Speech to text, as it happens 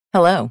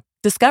Hello,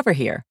 Discover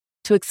here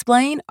to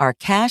explain our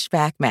cash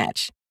back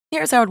match.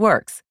 Here's how it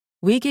works.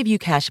 We give you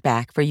cash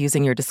back for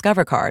using your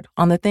Discover card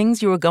on the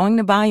things you were going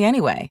to buy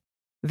anyway.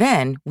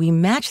 Then we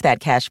match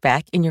that cash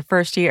back in your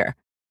first year.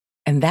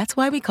 And that's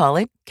why we call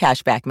it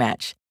Cashback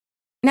Match.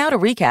 Now to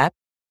recap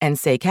and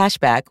say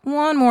cashback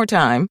one more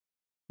time.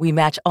 We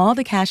match all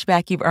the cash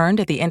back you've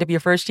earned at the end of your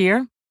first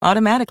year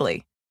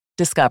automatically.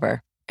 Discover.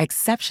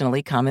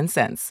 Exceptionally common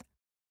sense.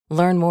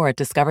 Learn more at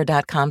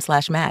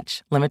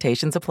discover.com/match.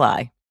 Limitations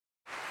apply.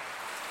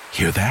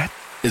 Hear that?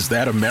 Is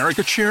that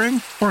America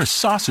cheering or a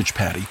sausage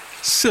patty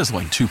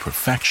sizzling to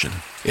perfection?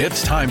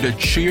 It's time to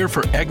cheer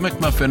for Egg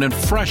McMuffin and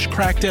fresh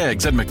cracked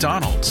eggs at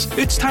McDonald's.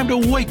 It's time to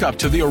wake up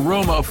to the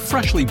aroma of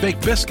freshly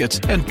baked biscuits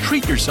and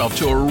treat yourself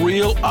to a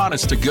real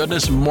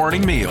honest-to-goodness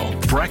morning meal.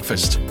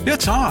 Breakfast,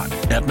 it's on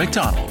at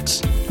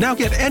McDonald's. Now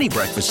get any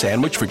breakfast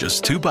sandwich for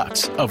just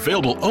 $2.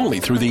 Available only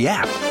through the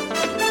app.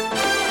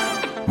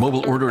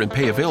 Mobile order and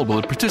pay available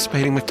at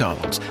participating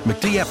McDonald's.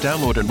 McD app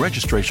download and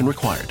registration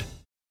required.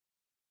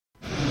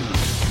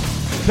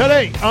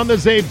 Today on the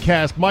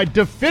Zabecast, my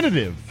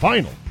definitive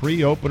final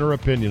pre-opener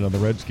opinion on the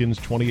Redskins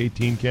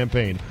 2018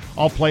 campaign.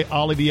 I'll play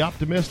Ollie the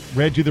Optimist,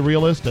 Reggie the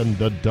Realist, and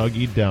the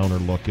Dougie Downer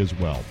look as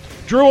well.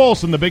 Drew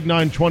Olson, the Big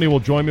 920,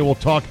 will join me. We'll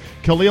talk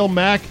Khalil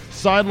Mack,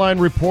 sideline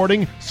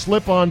reporting,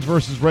 slip-ons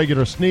versus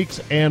regular sneaks,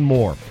 and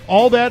more.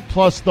 All that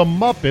plus the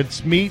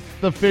Muppets meet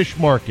the fish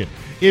market.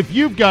 If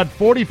you've got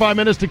 45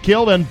 minutes to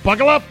kill, then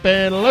buckle up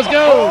and let's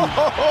go!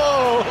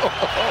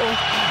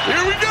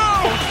 Here we go!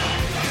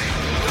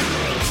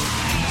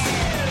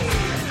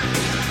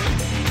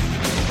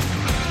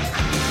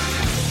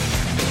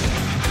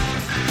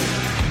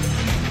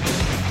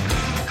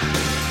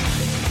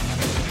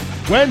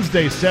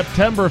 Wednesday,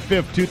 September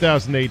 5th,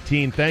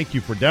 2018. Thank you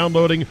for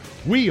downloading.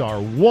 We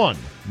are one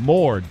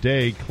more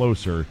day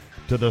closer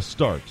to the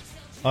start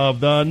of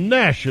the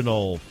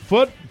National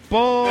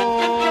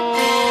Football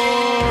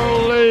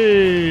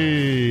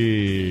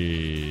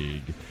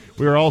League.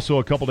 We are also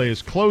a couple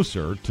days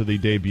closer to the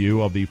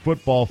debut of the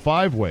Football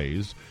 5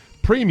 Ways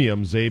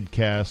premium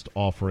Zabecast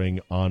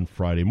offering on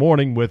Friday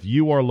morning with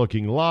You Are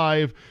Looking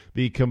Live,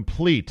 the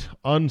complete,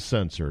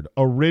 uncensored,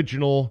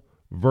 original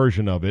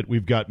version of it.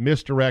 We've got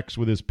Mr. X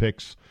with his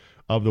picks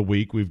of the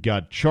week. We've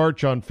got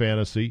Charch on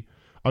fantasy.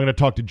 I'm going to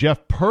talk to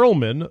Jeff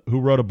Pearlman, who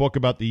wrote a book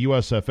about the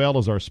USFL,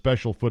 as our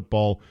special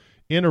football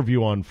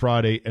interview on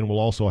Friday, and we'll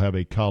also have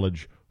a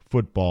college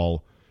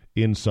football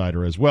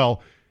insider as well.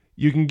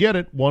 You can get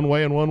it one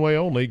way and one way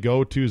only.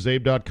 Go to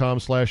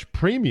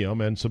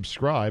zabe.com/premium and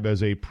subscribe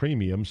as a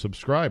premium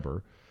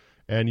subscriber,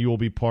 and you will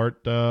be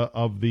part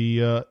of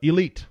the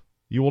elite.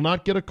 You will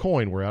not get a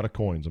coin. We're out of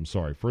coins. I'm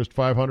sorry. First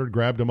 500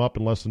 grabbed them up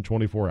in less than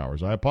 24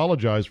 hours. I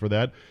apologize for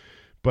that,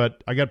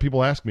 but I got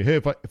people asking me, hey,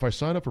 if I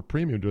sign up for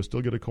premium, do I still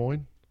get a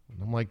coin?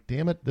 And I'm like,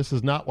 damn it, this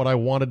is not what I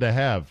wanted to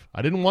have.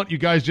 I didn't want you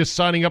guys just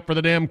signing up for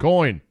the damn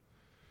coin.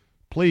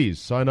 Please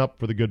sign up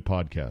for the good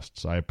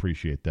podcasts. I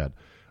appreciate that.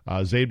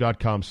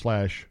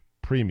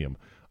 Zabe.com/premium.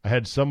 I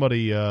had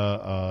somebody,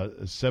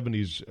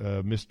 70s,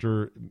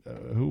 Mr.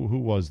 Who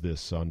was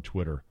this on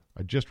Twitter?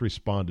 I just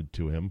responded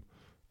to him.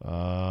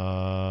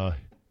 Yeah,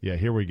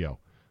 here we go.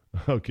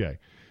 Okay.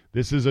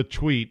 This is a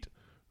tweet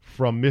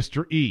from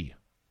Mr. E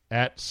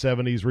at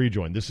 70s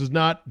Rejoin. This is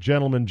not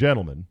gentleman,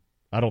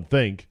 I don't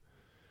think.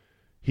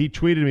 He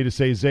tweeted me to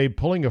say, Zabe,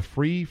 pulling a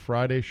free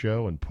Friday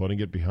show and putting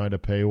it behind a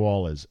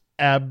paywall is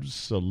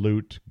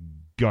absolute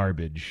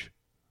garbage.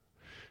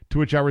 To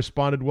which I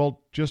responded,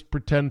 well, just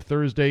pretend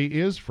Thursday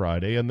is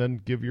Friday and then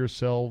give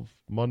yourself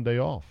Monday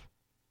off.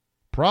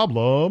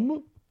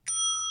 Problem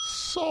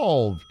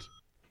solved.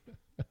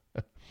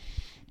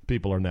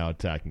 People are now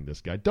attacking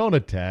this guy. Don't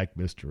attack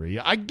Mr. E.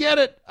 I get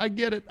it.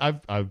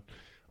 I've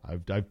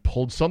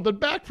pulled something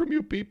back from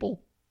you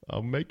people.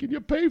 I'm making you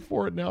pay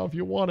for it now if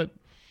you want it.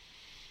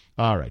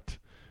 All right.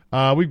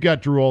 We've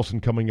got Drew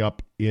Olson coming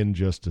up in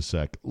just a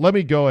sec. Let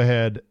me go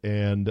ahead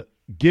and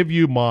give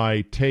you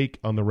my take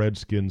on the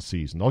Redskins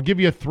season. I'll give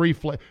you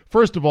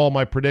First of all,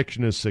 my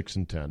prediction is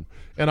 6-10,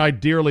 and I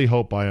dearly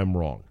hope I am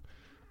wrong.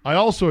 I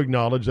also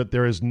acknowledge that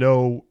there's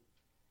no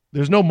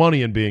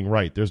money in being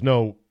right. There's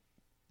no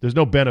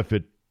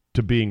benefit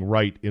to being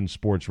right in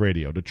sports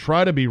radio. To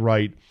try to be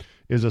right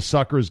is a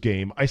sucker's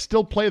game. I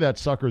still play that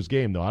sucker's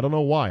game, though. I don't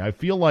know why. I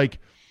feel like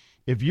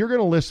if you're going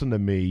to listen to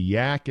me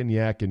yak and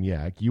yak and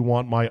yak, you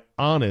want my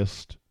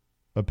honest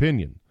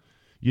opinion.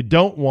 You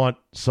don't want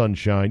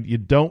sunshine. You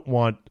don't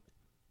want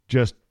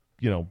just,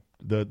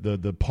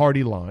 the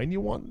party line. You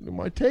want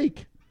my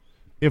take.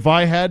 If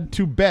I had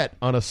to bet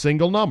on a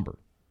single number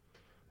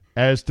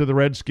as to the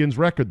Redskins'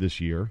 record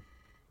this year,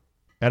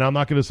 and I'm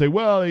not going to say,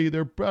 well,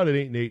 they're about an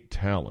 8-8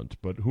 talent,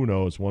 but who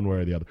knows, one way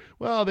or the other.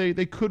 Well, they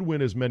could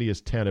win as many as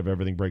 10 if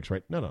everything breaks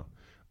right. No.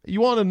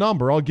 You want a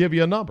number, I'll give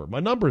you a number. My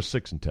number is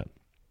 6-10.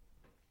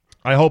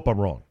 I hope I'm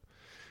wrong.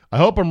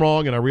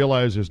 And I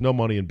realize there's no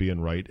money in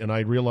being right, and I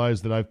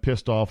realize that I've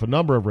pissed off a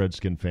number of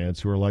Redskin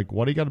fans who are like,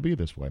 why do you got to be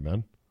this way,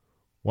 man?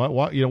 Why?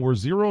 We're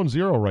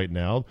 0-0 right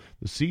now.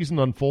 The season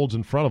unfolds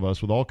in front of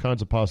us with all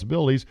kinds of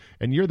possibilities,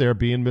 and you're there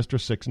being Mr.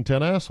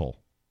 6-10 asshole.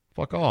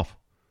 Fuck off.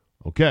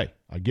 Okay,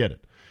 I get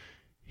it.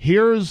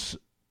 Here's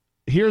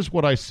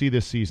what I see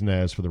this season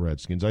as for the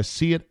Redskins. I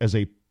see it as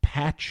a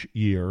patch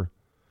year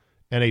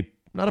and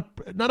not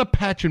a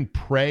patch and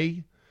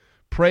pray.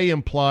 Pray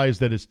implies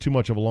that it's too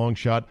much of a long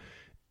shot.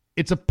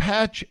 It's a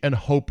patch and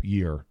hope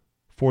year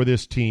for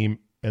this team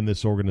and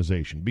this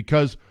organization,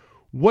 because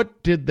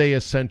what did they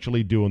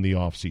essentially do in the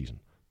offseason?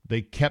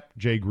 They kept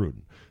Jay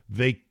Gruden.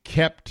 They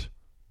kept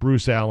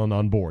Bruce Allen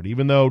on board,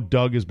 even though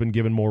Doug has been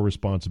given more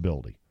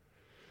responsibility.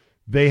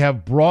 They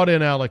have brought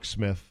in Alex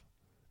Smith,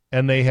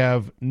 and they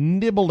have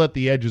nibbled at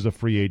the edges of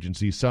free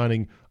agency,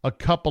 signing a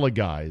couple of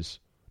guys,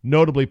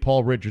 notably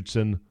Paul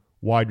Richardson,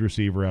 wide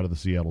receiver out of the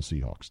Seattle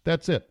Seahawks.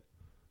 That's it.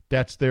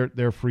 That's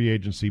their free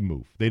agency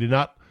move. They did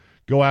not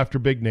go after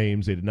big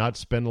names. They did not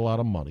spend a lot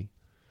of money.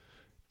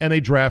 And they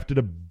drafted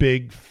a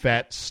big,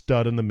 fat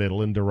stud in the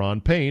middle in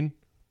Deron Payne,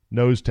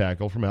 nose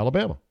tackle from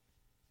Alabama.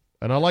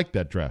 And I like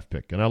that draft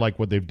pick, and I like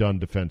what they've done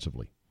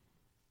defensively.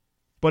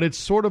 But it's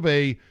sort of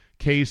a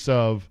case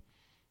of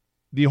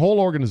the whole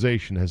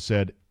organization has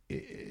said,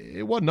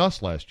 it wasn't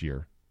us last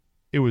year.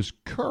 It was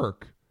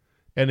Kirk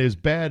and his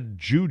bad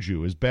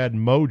juju, his bad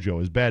mojo,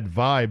 his bad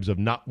vibes of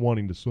not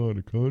wanting to sign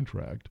a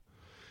contract.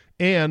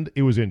 And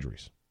it was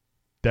injuries.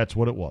 That's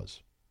what it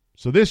was.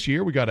 So this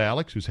year we got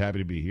Alex, who's happy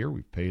to be here.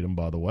 We've paid him,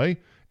 by the way,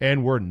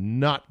 and we're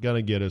not going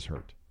to get us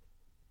hurt.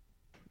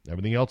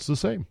 Everything else is the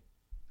same.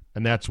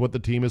 And that's what the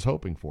team is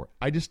hoping for.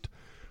 I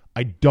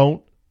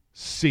don't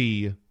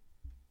see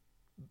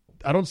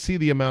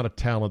the amount of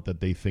talent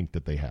that they think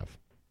that they have.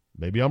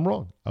 Maybe I'm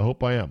wrong. I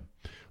hope I am.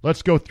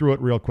 Let's go through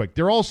it real quick.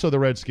 They're also, the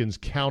Redskins,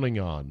 counting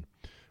on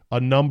a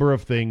number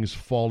of things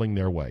falling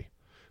their way.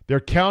 They're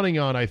counting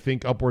on, I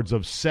think, upwards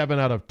of 7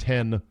 out of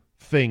 10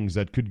 things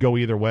that could go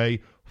either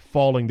way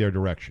falling their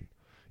direction.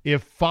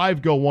 If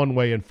 5 go one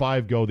way and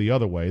 5 go the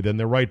other way, then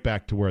they're right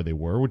back to where they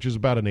were, which is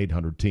about an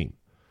 800 team.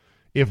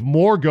 If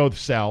more go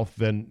south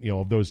than,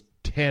 those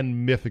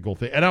 10 mythical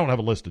things, and I don't have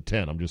a list of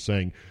 10, I'm just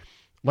saying,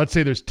 let's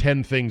say there's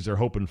 10 things they're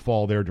hoping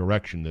fall their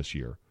direction this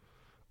year.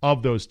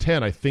 Of those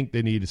 10, I think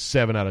they need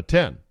 7 out of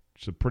 10,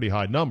 which is a pretty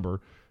high number,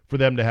 for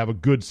them to have a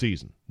good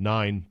season.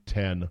 9,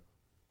 10,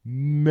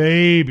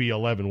 maybe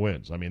 11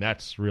 wins. I mean,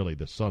 that's really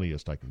the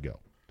sunniest I can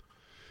go.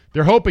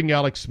 They're hoping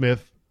Alex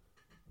Smith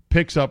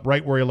picks up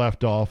right where he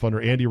left off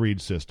under Andy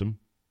Reid's system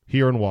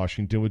here in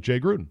Washington with Jay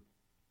Gruden.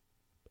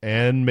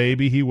 And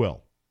maybe he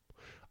will.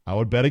 I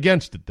would bet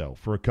against it, though,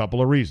 for a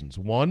couple of reasons.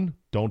 One,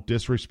 don't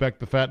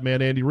disrespect the fat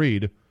man Andy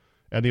Reid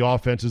and the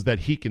offenses that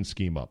he can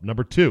scheme up.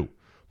 Number 2,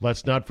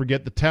 let's not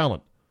forget the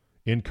talent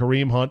in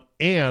Kareem Hunt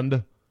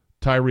and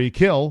Tyreek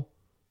Hill,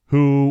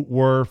 who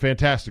were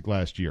fantastic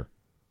last year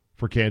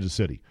for Kansas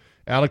City.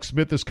 Alex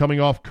Smith is coming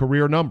off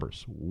career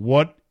numbers.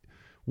 What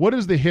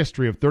is the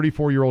history of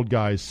 34-year-old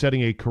guys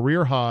setting a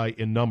career high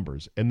in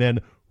numbers and then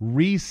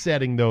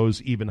resetting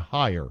those even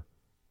higher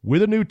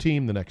with a new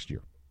team the next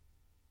year?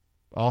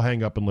 I'll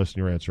hang up and listen to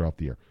your answer off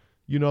the air.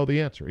 You know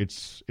the answer.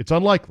 It's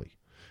unlikely.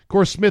 Of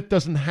course, Smith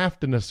doesn't have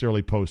to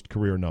necessarily post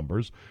career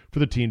numbers for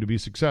the team to be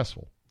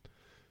successful.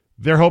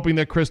 They're hoping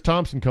that Chris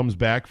Thompson comes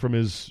back from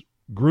his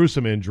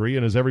gruesome injury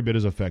and is every bit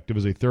as effective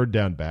as a third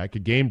down back, a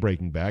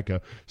game-breaking back,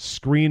 a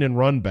screen and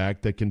run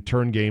back that can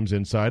turn games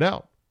inside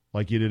out,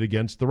 like he did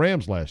against the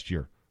Rams last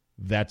year.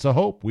 That's a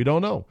hope. We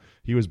don't know.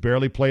 He was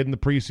barely played in the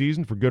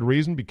preseason for good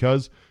reason,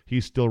 because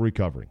he's still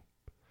recovering.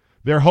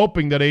 They're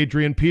hoping that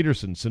Adrian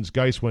Peterson, since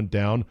Geis went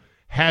down,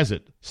 has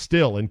it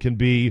still and can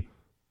be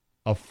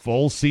a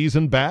full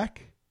season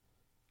back.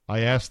 I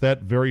ask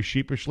that very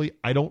sheepishly.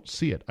 I don't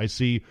see it. I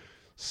see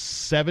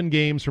 7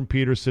 games from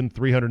Peterson,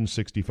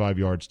 365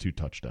 yards, 2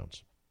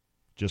 touchdowns.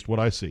 Just what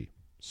I see.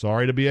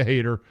 Sorry to be a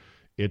hater.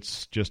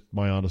 It's just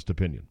my honest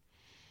opinion.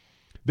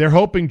 They're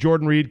hoping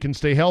Jordan Reed can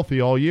stay healthy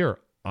all year.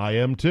 I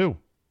am too.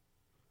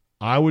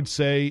 I would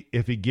say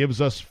if he gives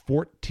us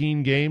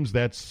 14 games,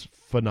 that's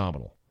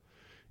phenomenal.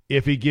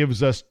 If he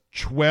gives us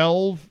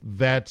 12,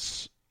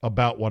 that's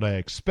about what I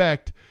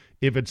expect.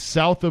 If it's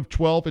south of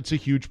 12, it's a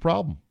huge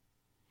problem.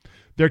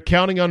 They're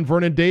counting on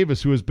Vernon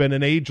Davis, who has been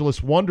an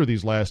ageless wonder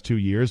these last 2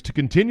 years, to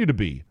continue to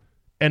be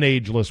an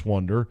ageless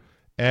wonder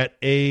at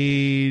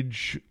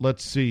age,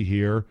 let's see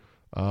here,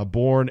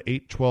 born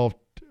 8/12,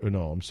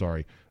 no, I'm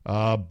sorry,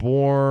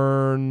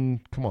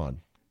 born, come on,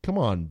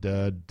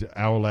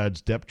 our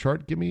lad's depth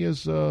chart, give me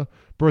his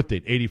birth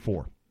date,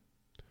 84,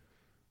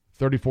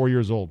 34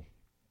 years old.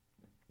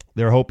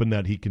 They're hoping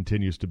that he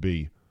continues to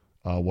be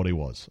what he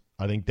was.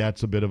 I think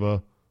that's a bit of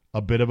a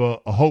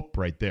hope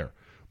right there.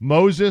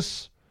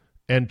 Moses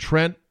and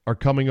Trent are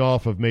coming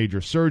off of major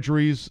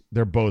surgeries.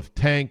 They're both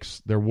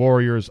tanks. They're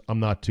warriors. I'm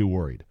not too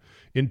worried.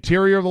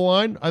 Interior of the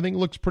line, I think,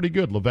 looks pretty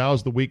good.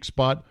 Laval's the weak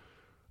spot.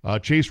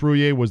 Chase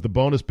Rouillet was the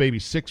bonus baby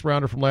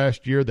 6th-rounder from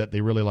last year that they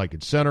really like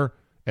at center.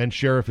 And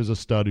Sheriff is a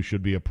stud who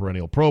should be a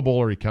perennial Pro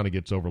Bowler. He kind of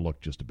gets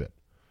overlooked just a bit.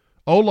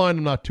 O-line,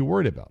 I'm not too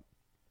worried about.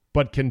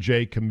 But can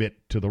Jay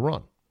commit to the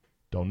run?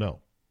 Don't know.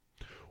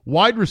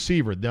 Wide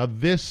receiver. Now,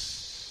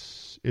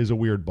 this is a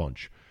weird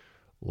bunch.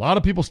 A lot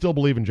of people still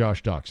believe in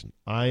Josh Doxson.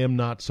 I am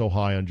not so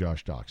high on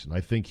Josh Doxson.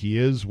 I think he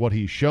is what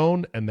he's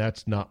shown, and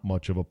that's not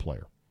much of a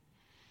player.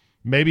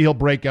 Maybe he'll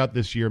break out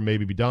this year,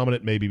 maybe be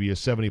dominant, maybe be a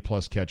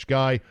 70-plus catch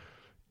guy.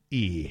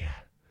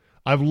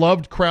 I've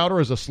loved Crowder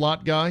as a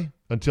slot guy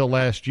until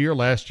last year.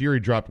 Last year, he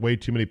dropped way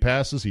too many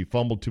passes. He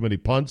fumbled too many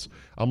punts.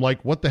 I'm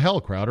like, what the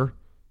hell, Crowder?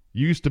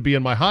 You used to be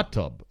in my hot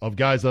tub of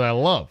guys that I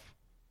love.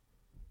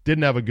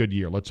 Didn't have a good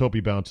year. Let's hope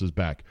he bounces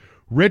back.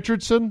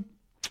 Richardson,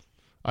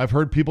 I've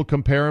heard people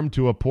compare him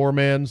to a poor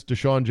man's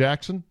Deshaun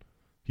Jackson.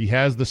 He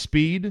has the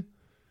speed.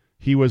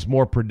 He was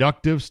more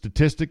productive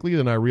statistically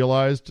than I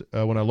realized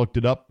when I looked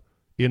it up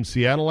in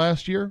Seattle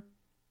last year.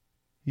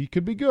 He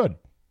could be good.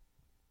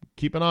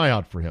 Keep an eye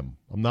out for him.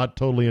 I'm not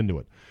totally into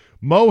it.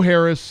 Mo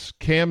Harris,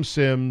 Cam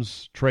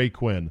Sims, Trey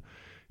Quinn.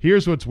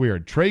 Here's what's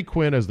weird. Trey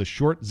Quinn as the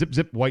short,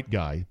 zip white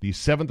guy, the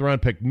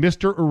 7th-round pick,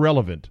 Mr.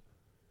 Irrelevant,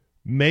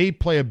 may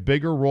play a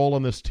bigger role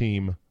on this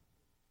team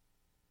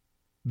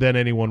than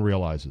anyone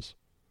realizes.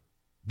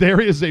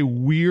 There is a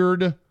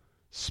weird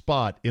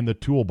spot in the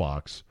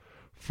toolbox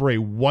for a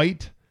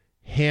white,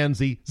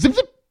 handsy, zip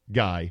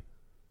guy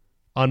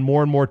on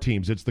more and more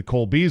teams. It's the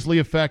Cole Beasley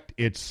effect.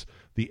 It's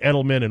the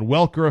Edelman and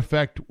Welker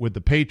effect with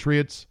the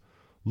Patriots.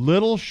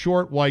 Little,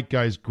 short, white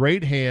guys,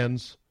 great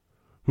hands,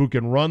 who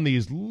can run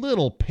these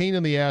little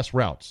pain-in-the-ass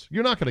routes.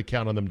 You're not going to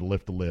count on them to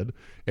lift the lid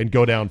and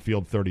go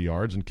downfield 30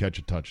 yards and catch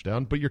a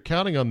touchdown, but you're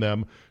counting on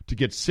them to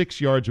get 6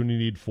 yards when you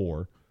need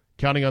 4,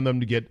 counting on them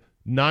to get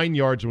 9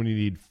 yards when you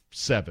need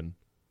 7,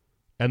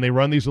 and they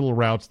run these little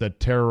routes that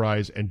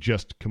terrorize and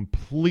just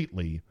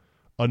completely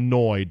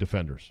annoy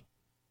defenders.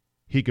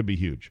 He could be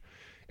huge.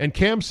 And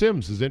Cam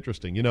Sims is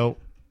interesting. You know,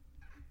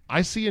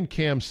 I see in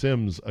Cam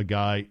Sims a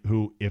guy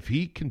who, if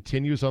he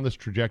continues on this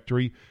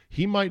trajectory,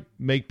 he might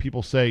make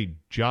people say,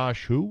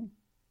 Josh who?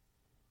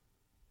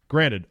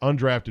 Granted,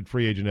 undrafted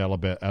free agent out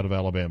of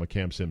Alabama,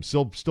 Cam Sims,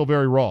 still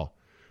very raw,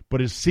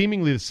 but is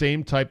seemingly the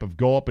same type of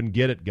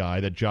go-up-and-get-it guy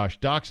that Josh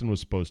Doxson was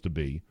supposed to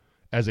be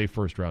as a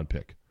first-round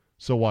pick.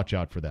 So watch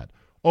out for that.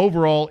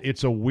 Overall,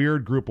 it's a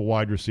weird group of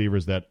wide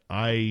receivers that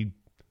I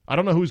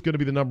don't know who's going to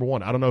be the number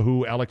one. I don't know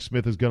who Alex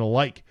Smith is going to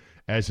like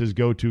as his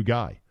go-to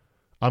guy.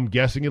 I'm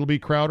guessing it'll be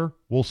Crowder.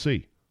 We'll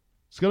see.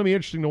 It's going to be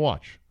interesting to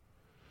watch.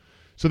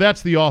 So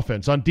that's the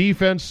offense. On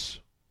defense,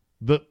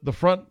 the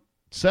front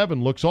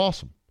 7 looks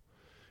awesome.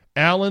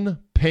 Allen,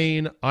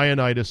 Payne,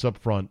 Ioannidis up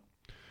front,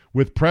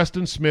 with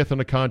Preston Smith on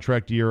a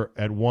contract year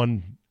at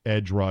one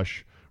edge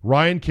rush,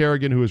 Ryan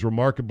Kerrigan, who is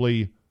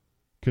remarkably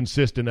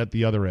consistent at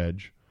the other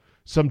edge,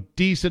 some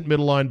decent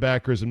middle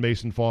linebackers in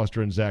Mason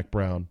Foster and Zach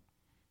Brown,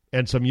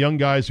 and some young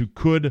guys who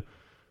could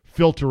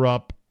filter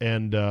up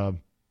and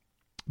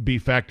be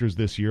factors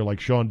this year, like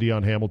Sean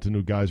Dion Hamilton,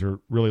 who guys are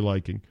really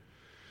liking.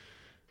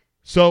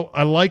 So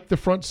I like the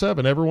front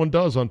 7. Everyone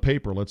does on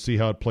paper. Let's see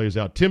how it plays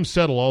out. Tim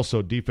Settle,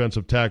 also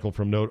defensive tackle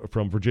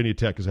from Virginia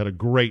Tech, has had a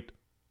great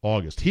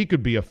August. He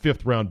could be a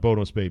 5th-round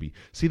bonus baby.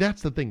 See,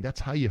 that's the thing. That's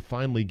how you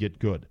finally get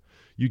good.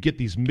 You get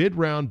these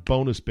mid-round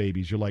bonus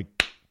babies. You're like,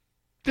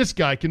 this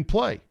guy can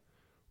play.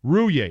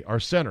 Rouye, our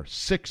center,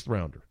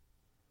 6th-rounder.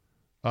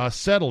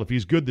 Settle, if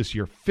he's good this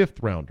year,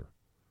 5th-rounder.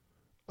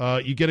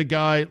 You get a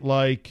guy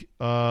like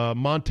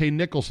Monte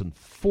Nicholson,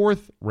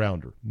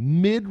 4th-rounder.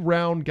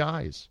 Mid-round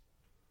guys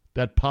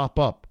that pop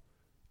up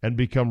and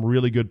become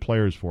really good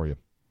players for you.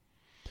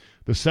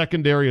 The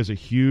secondary is a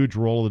huge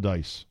roll of the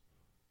dice.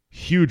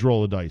 Huge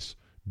roll of the dice.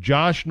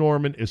 Josh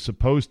Norman is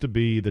supposed to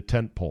be the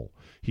tent pole.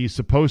 He's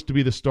supposed to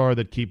be the star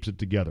that keeps it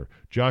together.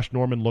 Josh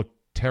Norman looked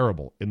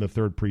terrible in the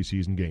 3rd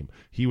preseason game.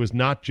 He was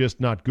not just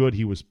not good,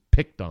 he was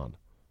picked on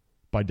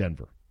by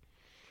Denver.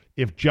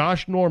 If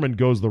Josh Norman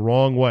goes the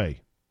wrong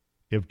way,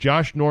 if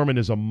Josh Norman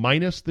is a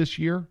minus this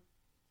year,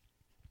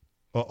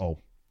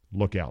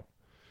 look out.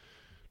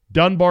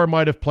 Dunbar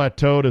might have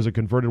plateaued as a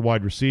converted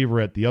wide receiver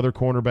at the other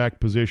cornerback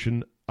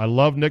position. I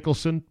love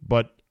Nicholson,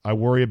 but I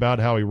worry about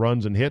how he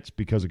runs and hits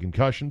because of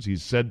concussions.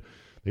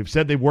 They've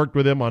said they've worked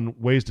with him on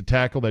ways to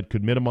tackle that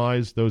could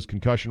minimize those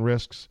concussion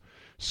risks.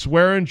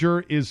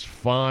 Swearinger is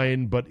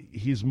fine, but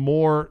he's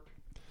more...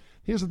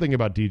 Here's the thing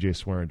about DJ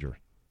Swearinger.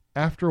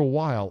 After a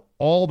while,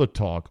 all the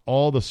talk,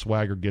 all the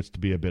swagger gets to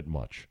be a bit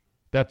much.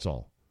 That's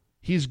all.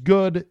 He's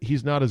good.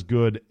 He's not as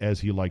good as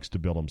he likes to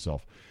build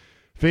himself.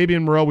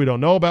 Fabian Moreau, we don't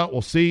know about.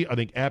 We'll see. I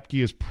think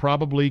Apke is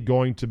probably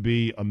going to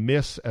be a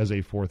miss as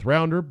a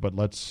 4th-rounder, but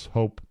let's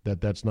hope that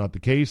that's not the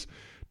case.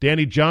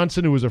 Danny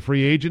Johnson, who is a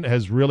free agent,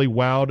 has really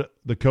wowed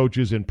the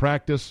coaches in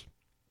practice.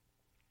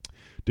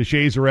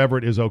 DeShazer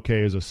Everett is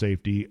okay as a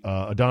safety.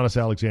 Adonis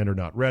Alexander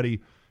not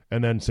ready.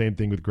 And then same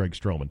thing with Greg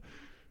Stroman.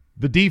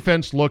 The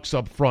defense looks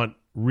up front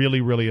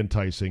really, really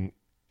enticing.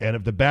 And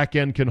if the back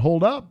end can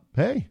hold up,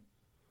 hey,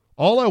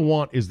 all I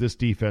want is this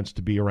defense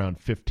to be around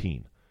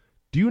 15.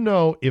 Do you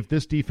know if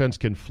this defense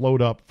can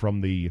float up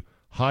from the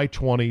high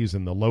 20s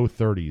and the low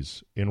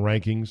 30s in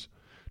rankings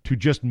to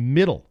just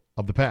middle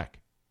of the pack?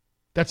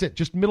 That's it,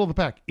 just middle of the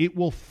pack. It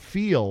will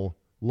feel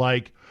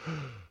like,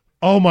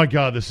 oh my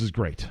God, this is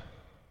great.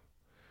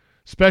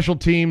 Special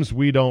teams,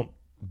 we don't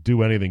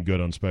do anything good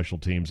on special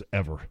teams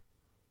ever.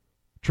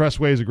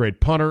 Tressway is a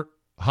great punter.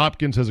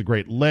 Hopkins has a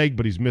great leg,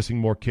 but he's missing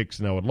more kicks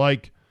than I would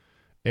like.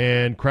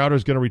 And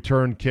Crowder's going to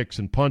return kicks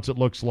and punts, it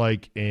looks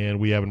like, and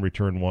we haven't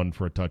returned one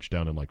for a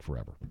touchdown in like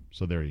forever.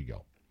 So there you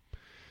go.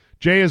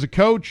 Jay is a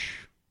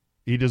coach.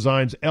 He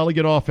designs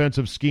elegant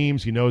offensive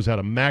schemes. He knows how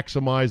to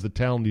maximize the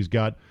talent he's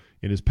got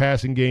in his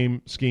passing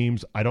game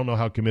schemes. I don't know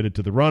how committed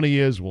to the run he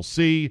is. We'll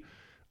see.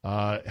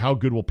 How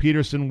good will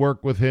Peterson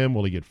work with him?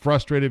 Will he get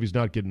frustrated if he's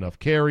not getting enough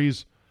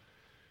carries?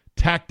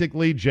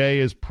 Tactically, Jay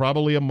is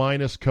probably a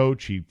minus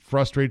coach. He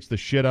frustrates the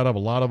shit out of a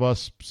lot of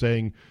us,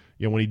 saying,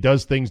 when he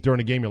does things during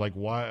a game, you're like,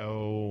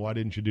 why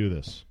didn't you do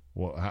this?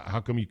 Well,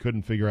 how come you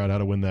couldn't figure out how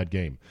to win that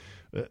game?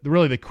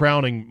 Really, the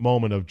crowning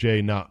moment of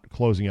Jay not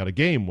closing out a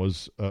game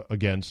was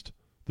against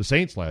the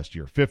Saints last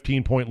year.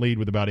 15-point lead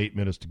with about 8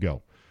 minutes to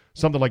go.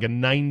 Something like a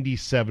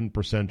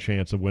 97%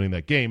 chance of winning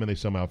that game, and they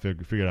somehow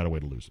figured out a way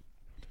to lose it.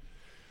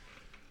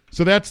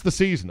 So that's the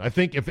season. I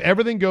think if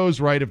everything goes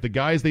right, if the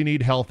guys they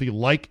need healthy,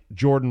 like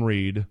Jordan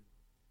Reed,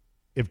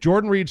 if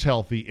Jordan Reed's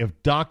healthy, if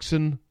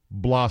Doxson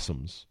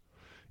blossoms,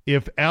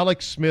 if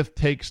Alex Smith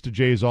takes to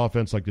Jay's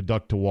offense like the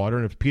duck to water,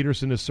 and if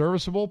Peterson is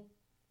serviceable,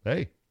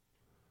 hey,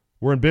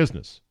 we're in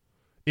business.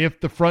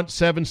 If the front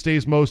seven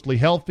stays mostly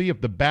healthy,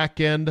 if the back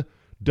end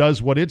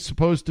does what it's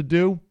supposed to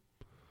do,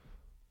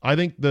 I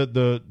think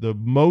the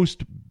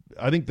most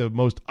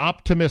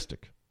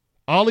optimistic,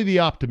 Ollie the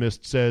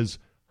Optimist says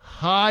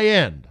high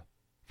end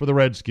for the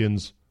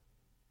Redskins,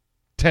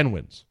 10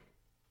 wins.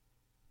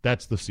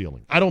 That's the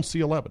ceiling. I don't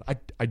see 11.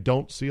 I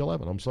don't see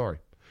 11. I'm sorry.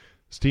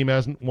 This team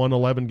hasn't won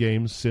 11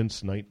 games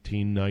since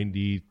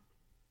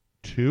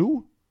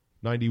 1992,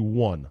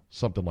 91,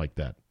 something like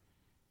that.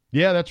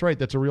 Yeah, that's right.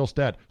 That's a real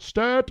stat.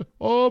 Stat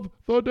of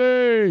the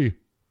day.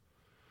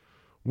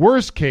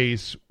 Worst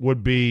case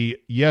would be,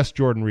 yes,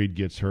 Jordan Reed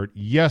gets hurt.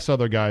 Yes,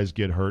 other guys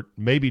get hurt.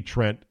 Maybe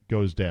Trent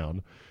goes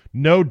down.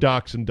 No,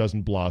 Doxson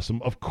doesn't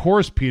blossom. Of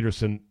course,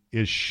 Peterson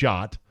is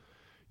shot.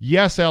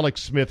 Yes,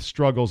 Alex Smith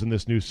struggles in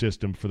this new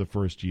system for the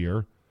first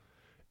year.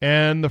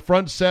 And the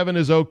front seven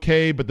is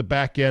okay, but the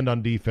back end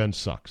on defense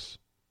sucks.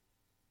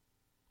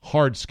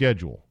 Hard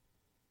schedule.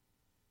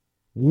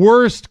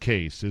 Worst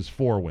case is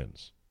 4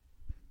 wins.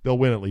 They'll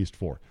win at least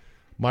 4.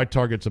 My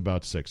target's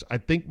about 6. I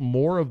think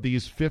more of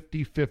these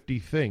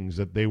 50-50 things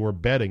that they were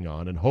betting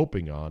on and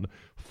hoping on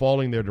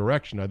falling their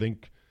direction, I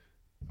think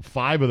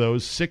 5 of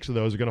those, 6 of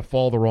those are going to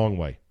fall the wrong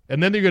way.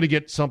 And then they're going to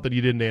get something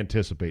you didn't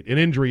anticipate, an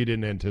injury you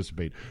didn't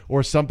anticipate,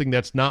 or something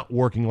that's not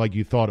working like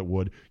you thought it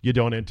would, you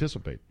don't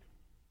anticipate.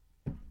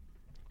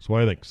 So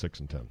I think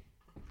 6 and 10.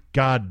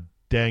 God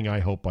dang, I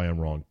hope I am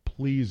wrong.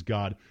 Please,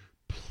 God,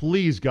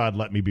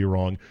 let me be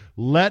wrong.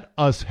 Let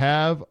us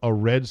have a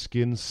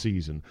Redskins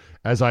season.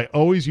 As I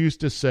always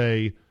used to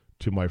say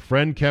to my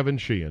friend Kevin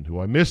Sheehan, who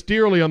I miss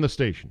dearly on the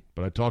station,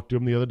 but I talked to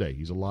him the other day.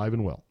 He's alive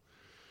and well.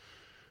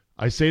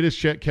 I say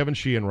to Kevin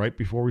Sheehan right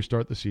before we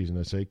start the season,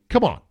 I say,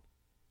 come on,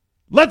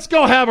 let's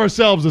go have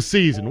ourselves a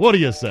season. What do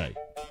you say?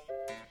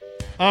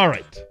 All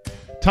right.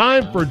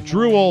 Time for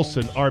Drew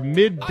Olson, our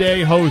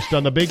midday host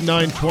on the Big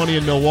 920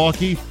 in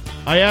Milwaukee.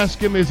 I ask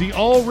him, is he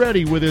all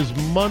ready with his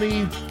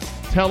money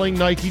telling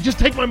Nike, just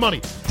take my money.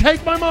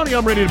 Take my money.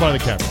 I'm ready to buy the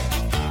camera.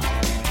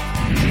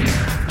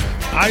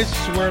 I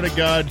swear to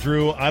God,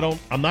 Drew,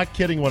 I'm not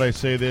kidding when I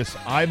say this.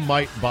 I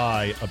might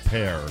buy a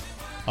pair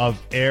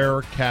of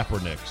Air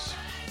Kaepernicks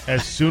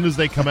as soon as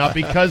they come out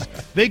because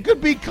they could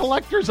be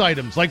collector's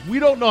items. Like, we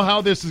don't know how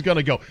this is going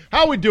to go.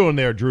 How are we doing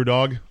there, Drew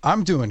Dog?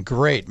 I'm doing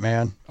great,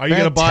 man. Are you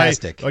going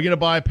to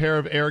buy a pair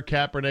of Air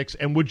Kaepernicks?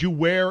 And would you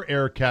wear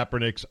Air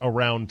Kaepernicks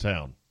around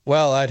town?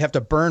 Well, I'd have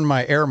to burn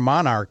my Air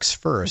Monarchs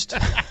first.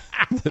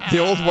 The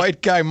old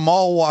white guy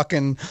mall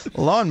walking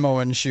lawn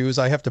mowing shoes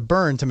I have to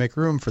burn to make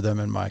room for them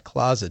in my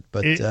closet.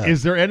 But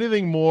is there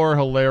anything more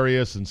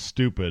hilarious and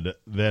stupid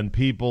than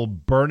people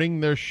burning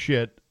their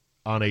shit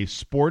on a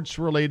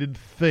sports-related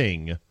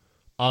thing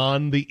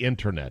on the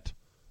internet?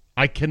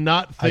 I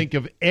cannot think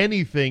of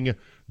anything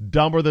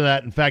dumber than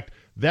that. In fact,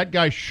 that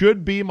guy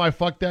should be my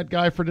fuck that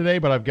guy for today,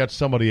 but I've got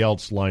somebody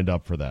else lined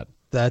up for that.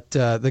 That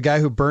the guy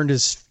who burned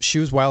his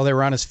shoes while they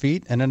were on his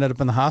feet and ended up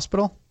in the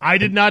hospital? I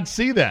did not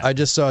see that. I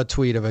just saw a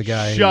tweet of a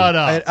guy. Shut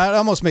up. It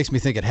almost makes me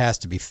think it has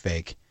to be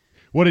fake.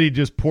 What, did he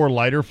just pour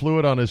lighter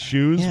fluid on his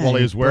shoes while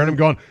he was wearing them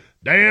going,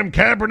 damn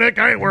Kaepernick,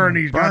 I ain't wearing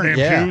these goddamn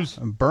shoes?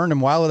 Burned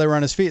him while they were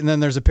on his feet. And then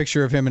there's a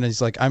picture of him and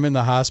he's like, I'm in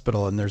the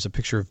hospital. And there's a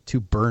picture of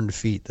 2 burned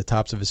feet. The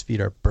tops of his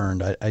feet are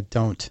burned. I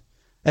don't.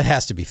 It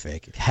has to be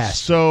fake. It has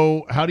to.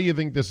 So how do you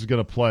think this is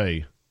going to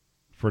play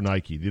for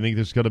Nike? Do you think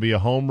this is going to be a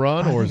home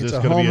run, or is this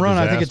going to be a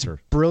disaster? I think it's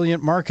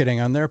brilliant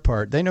marketing on their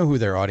part. They know who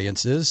their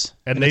audience is,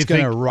 and it's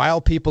going to rile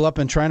people up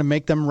and trying to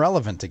make them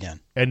relevant again.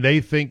 And they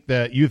think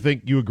that you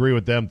agree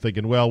with them,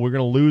 thinking, well, we're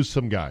going to lose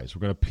some guys. We're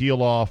going to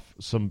peel off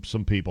some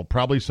people,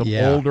 probably some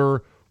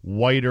older,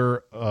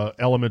 whiter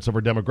elements of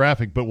our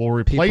demographic, but we'll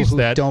replace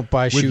that don't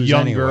buy with shoes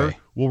younger. Anyway.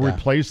 We'll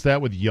replace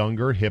that with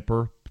younger,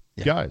 hipper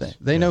guys.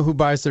 They know who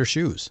buys their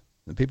shoes.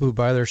 The people who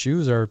buy their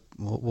shoes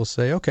will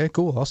say, okay,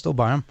 cool, I'll still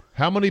buy them.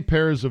 How many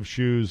pairs of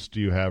shoes do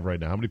you have right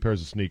now? How many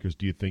pairs of sneakers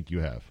do you think you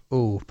have?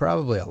 Oh,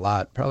 probably a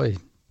lot. Probably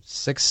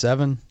 6,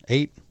 7,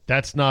 8.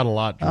 That's not a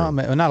lot, Drew.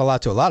 Not a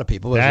lot to a lot of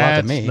people, but it's a lot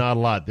to me. That's not a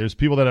lot. There's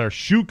people that are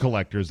shoe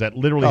collectors that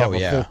literally have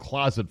a full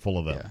closet full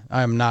of them. Yeah.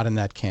 I am not in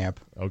that camp.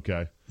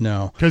 Okay.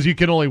 No. Because you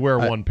can only wear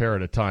one pair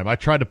at a time. I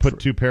tried to put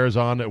 2 pairs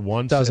on at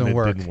once, and it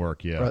didn't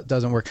work. Yeah, it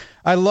doesn't work.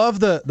 I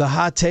love the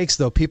hot takes,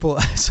 though. People.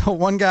 So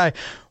one guy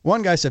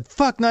said,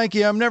 "Fuck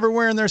Nike, I'm never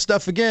wearing their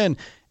stuff again."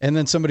 And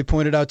then somebody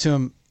pointed out to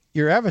him,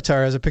 "Your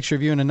avatar has a picture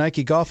of you in a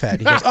Nike golf hat."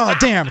 He goes, "Oh,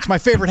 damn, it's my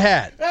favorite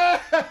hat."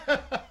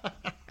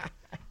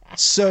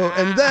 So,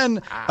 and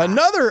then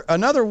another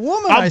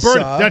woman I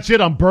saw. That's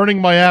it. I'm burning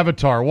my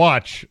avatar.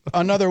 Watch.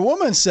 Another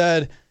woman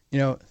said,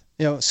 you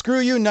know, screw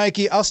you,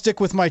 Nike. I'll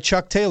stick with my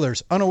Chuck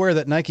Taylors, unaware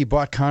that Nike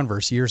bought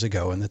Converse years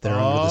ago and that they're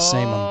under the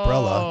same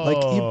umbrella.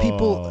 Like, you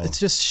people, it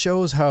just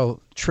shows how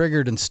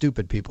triggered and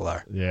stupid people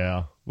are.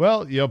 Yeah.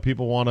 Well,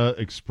 people want to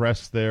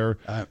express their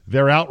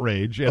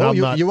outrage. And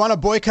you want to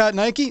boycott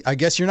Nike? I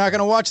guess you're not going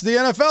to watch the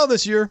NFL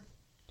this year.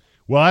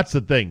 Well, that's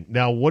the thing.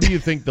 Now, what do you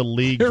think the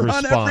league's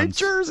response? On every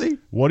jersey.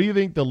 What do you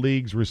think the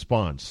league's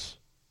response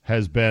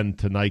has been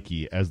to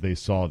Nike as they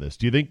saw this?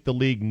 Do you think the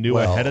league knew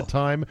ahead of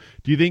time?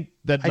 Do you think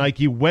that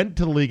Nike went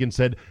to the league and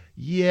said,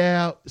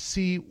 "Yeah,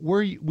 see,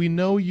 we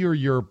know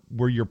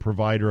we're your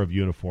provider of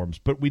uniforms,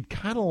 but we'd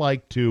kind of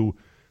like to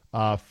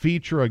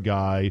feature a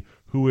guy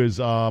who is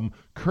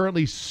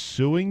currently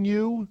suing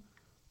you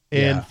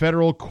in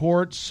federal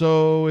court.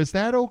 So is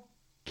that okay?"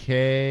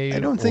 I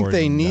don't think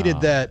they needed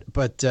that,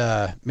 but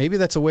maybe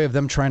that's a way of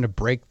them trying to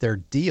break their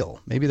deal.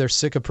 Maybe they're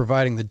sick of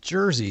providing the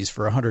jerseys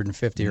for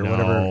 $150 or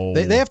whatever.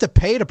 They have to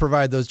pay to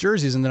provide those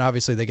jerseys, and then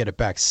obviously they get it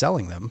back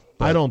selling them.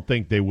 But I don't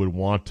think they would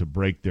want to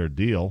break their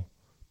deal.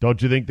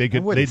 Don't you think they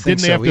could?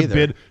 Didn't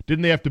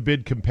they have to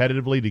bid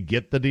competitively to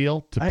get the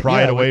deal to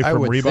pry it away from Reebok? I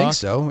would think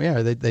so.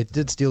 Yeah, they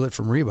did steal it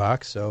from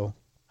Reebok. So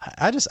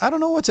I don't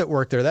know what's at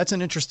work there. That's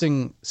an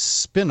interesting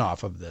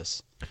spin-off of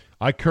this.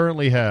 I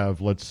currently have,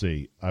 let's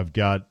see, I've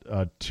got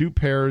 2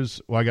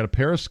 pairs. Well, I got a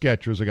pair of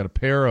Skechers. I got a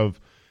pair of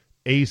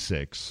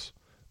Asics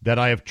that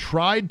I have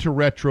tried to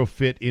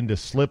retrofit into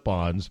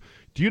slip-ons.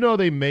 Do you know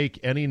they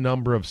make any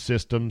number of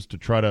systems to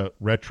try to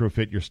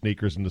retrofit your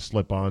sneakers into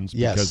slip-ons?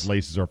 Yes. Because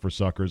laces are for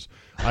suckers.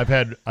 I've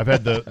had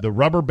the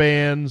rubber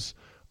bands.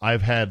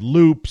 I've had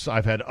loops.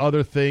 I've had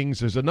other things.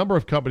 There's a number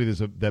of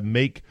companies that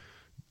make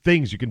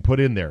things you can put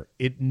in there.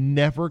 It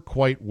never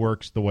quite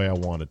works the way I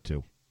want it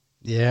to.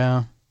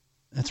 Yeah.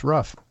 That's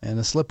rough. And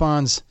the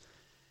slip-ons,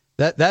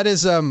 that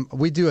is,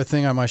 we do a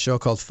thing on my show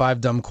called 5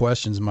 Dumb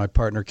Questions, my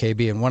partner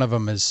KB, and one of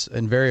them is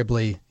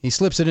invariably, he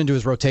slips it into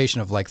his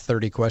rotation of like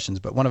 30 questions,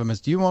 but one of them is,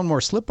 do you own more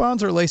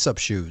slip-ons or lace-up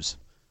shoes?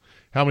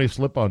 How many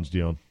slip-ons do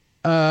you own?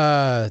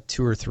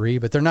 2 or 3,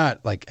 but they're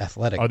not like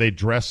athletic. Are they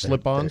dress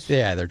slip-ons?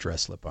 They're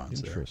dress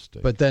slip-ons.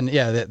 Interesting. But then,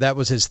 that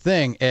was his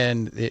thing,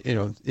 and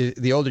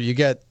the older you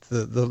get,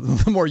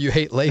 the more you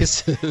hate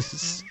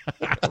laces.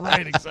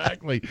 Right,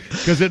 exactly,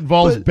 because it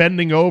involves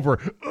bending over.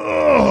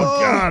 Oh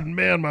God,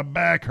 man, my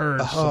back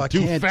hurts. I'm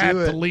too fat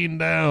to lean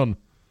down.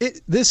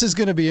 This is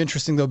going to be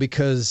interesting though,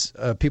 because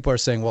people are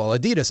saying, well,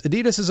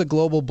 Adidas is a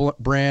global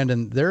brand,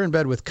 and they're in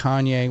bed with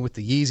Kanye with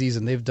the Yeezys,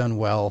 and they've done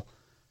well.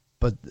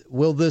 But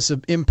will this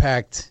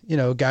impact,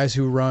 guys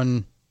who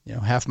run,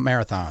 half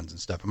marathons and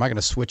stuff? Am I going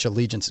to switch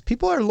allegiance?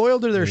 People are loyal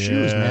to their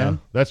shoes,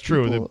 man. That's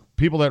true.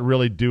 People that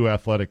really do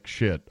athletic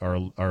shit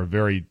are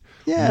very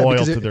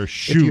loyal to their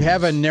shoes. If you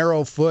have a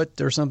narrow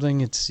foot or something,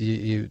 it's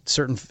you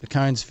certain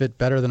kinds fit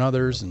better than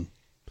others. And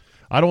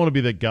I don't want to be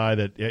that guy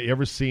that you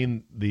ever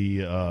seen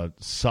the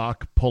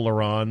sock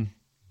puller-on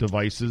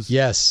devices?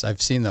 Yes,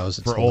 I've seen those.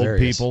 It's for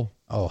hilarious. Old people.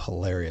 Oh,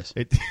 hilarious!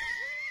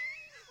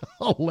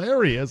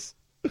 Hilarious.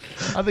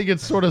 I think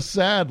it's sort of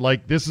sad.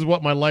 Like, this is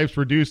what my life's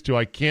reduced to.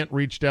 I can't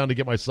reach down to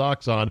get my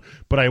socks on,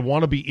 but I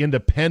want to be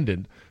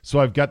independent. So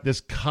I've got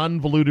this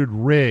convoluted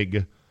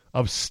rig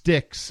of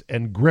sticks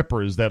and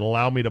grippers that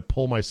allow me to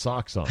pull my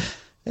socks on.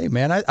 Hey,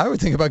 man, I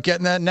would think about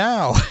getting that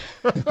now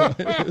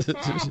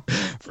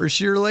for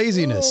sheer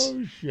laziness.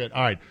 Oh, shit.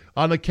 All right.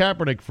 On the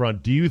Kaepernick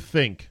front, do you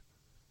think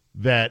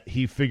that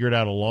he figured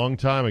out a long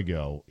time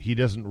ago he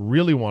doesn't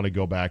really want to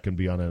go back and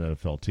be on an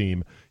NFL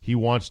team? He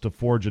wants to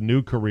forge a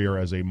new career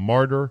as a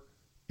martyr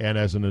and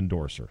as an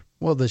endorser.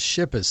 Well, the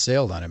ship has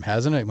sailed on him,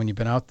 hasn't it? When you've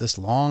been out this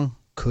long,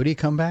 could he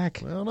come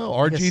back? I don't know.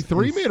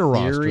 RG3 made a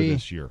roster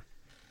this year.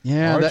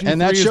 Yeah,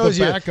 and that shows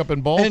you backup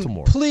in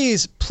Baltimore.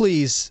 And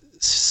please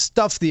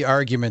stuff the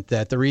argument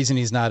that the reason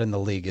he's not in the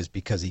league is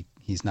because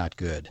he's not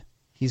good.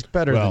 He's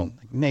better than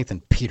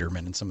Nathan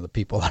Peterman and some of the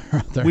people that are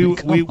out there.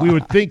 We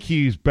would think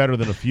he's better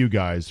than a few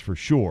guys for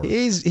sure.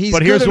 He's but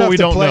good here's enough what we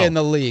to don't play know. In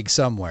the league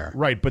somewhere.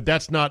 Right, but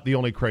that's not the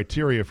only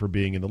criteria for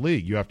being in the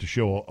league. You have to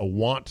show a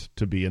want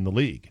to be in the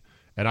league.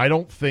 And I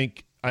don't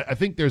think – I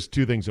think there's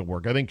 2 things at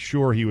work. I think,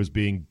 sure, he was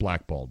being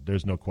blackballed.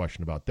 There's no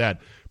question about that.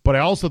 But I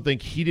also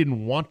think he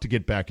didn't want to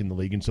get back in the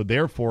league, and so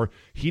therefore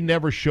he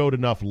never showed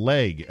enough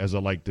leg, as I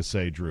like to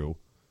say, Drew,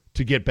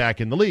 to get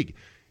back in the league.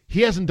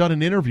 He hasn't done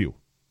an interview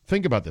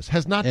Think about this.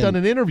 Has not done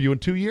an interview in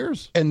 2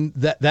 years. And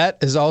that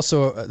is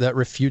also that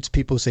refutes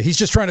people who say he's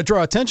just trying to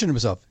draw attention to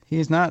himself.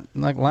 He's not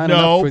like lining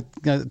up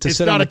to sit on the couch. It's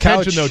not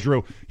attention, though,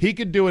 Drew. He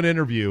could do an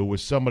interview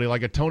with somebody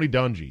like a Tony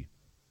Dungy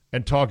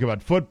and talk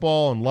about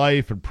football and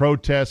life and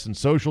protests and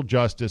social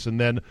justice and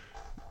then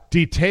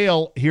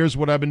detail, here's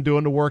what I've been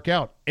doing to work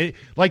out.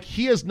 Like,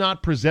 he has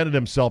not presented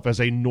himself as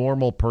a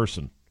normal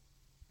person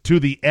to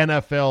the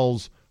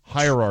NFL's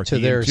hierarchy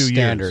to their in 2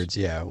 standards.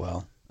 years. Yeah,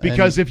 well.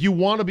 Because if you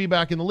want to be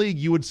back in the league,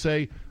 you would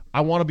say,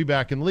 I want to be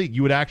back in the league.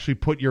 You would actually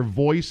put your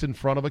voice in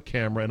front of a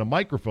camera and a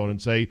microphone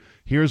and say,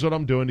 here's what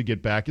I'm doing to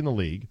get back in the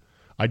league.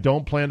 I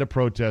don't plan to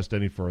protest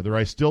any further.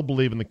 I still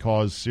believe in the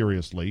cause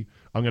seriously.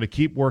 I'm going to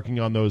keep working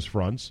on those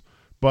fronts.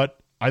 But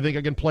I think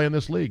I can play in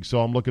this league,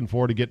 so I'm looking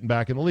forward to getting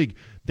back in the league.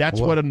 That's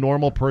what a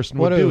normal person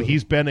would do.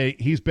 He's been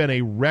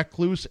a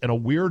recluse and a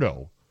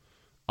weirdo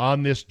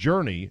on this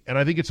journey, and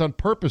I think it's on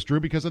purpose, Drew,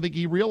 because I think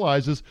he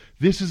realizes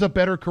this is a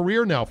better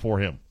career now for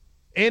him.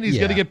 And he's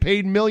going to get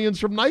paid millions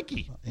from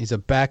Nike. He's a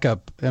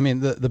backup. I mean,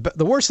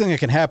 the worst thing that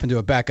can happen to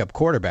a backup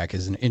quarterback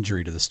is an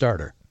injury to the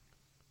starter.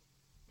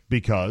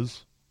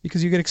 Because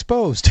you get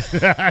exposed.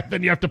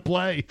 Then you have to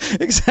play.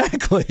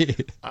 Exactly.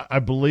 I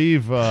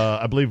believe one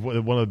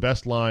of the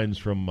best lines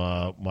from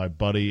my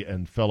buddy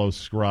and fellow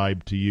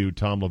scribe to you,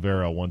 Tom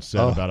Lavera, once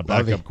said about a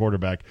backup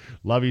quarterback.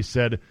 Lovey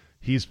said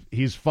he's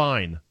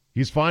fine.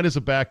 He's fine as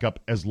a backup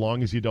as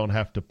long as you don't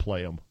have to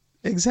play him.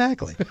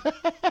 Exactly.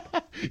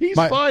 He's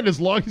fine as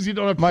long as you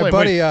don't have to play.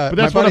 Buddy, but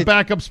that's what a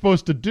backup's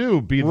supposed to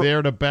do, be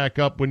there to back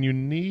up when you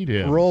need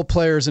him. Role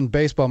players in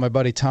baseball, my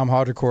buddy Tom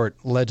Hoddercourt,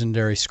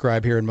 legendary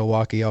scribe here in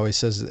Milwaukee, always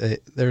says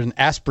there's an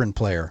aspirin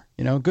player.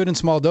 Good in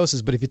small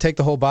doses, but if you take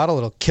the whole bottle,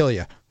 it'll kill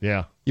you.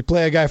 Yeah. You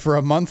play a guy for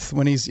a month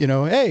when he's,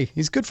 hey,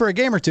 he's good for a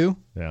game or two.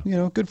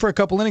 Yeah. Good for a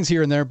couple innings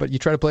here and there, but you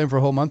try to play him for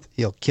a whole month,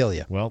 he'll kill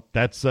you. Well,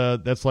 that's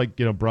like,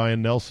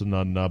 Brian Nelson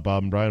on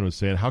Bob and Brian was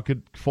saying, how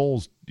could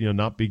Foles,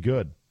 not be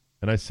good?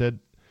 And I said,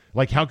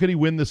 like, how could he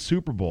win the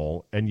Super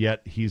Bowl and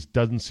yet he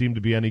doesn't seem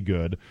to be any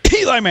good?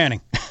 Eli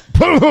Manning.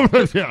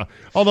 Yeah.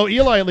 Although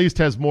Eli at least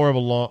has more of a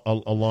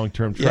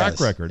long-term track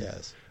record.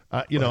 Yes.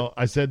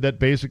 I said that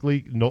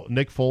basically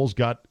Nick Foles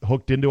got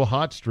hooked into a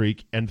hot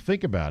streak, and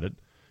think about it.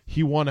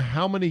 He won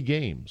how many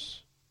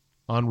games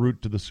en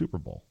route to the Super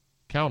Bowl?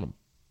 Count them.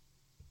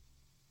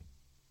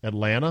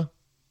 Atlanta,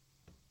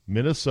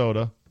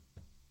 Minnesota,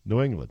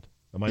 New England.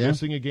 Am I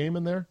missing a game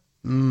in there?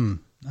 I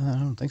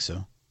don't think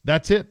so.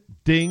 That's it.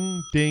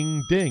 Ding,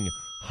 ding, ding.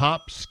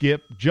 Hop,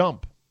 skip,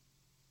 jump.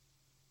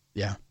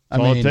 Yeah.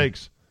 That's all it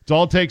takes. It's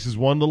all it takes is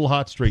one little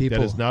hot streak. That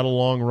is not a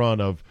long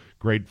run of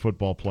great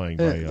football playing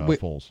by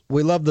Foles.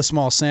 We love the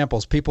small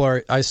samples.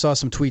 I saw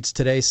some tweets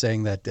today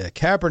saying that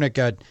Kaepernick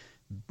got,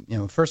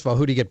 first of all,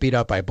 who did he get beat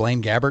up by?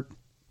 Blaine Gabbert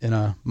in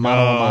a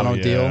mono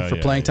deal for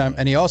playing time.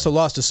 And he also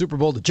lost a Super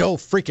Bowl to Joe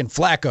freaking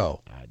Flacco.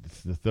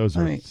 Those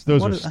are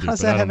stupid. How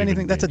does that have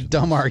anything? That's a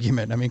dumb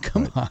argument. I mean,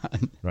 come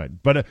on. Right.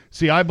 But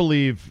see, I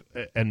believe,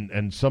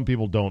 and some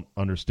people don't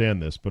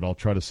understand this, but I'll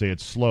try to say it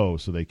slow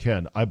so they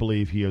can. I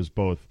believe he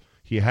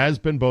has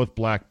been both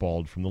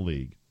blackballed from the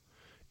league,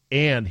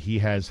 and he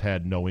has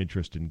had no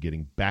interest in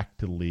getting back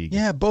to the league.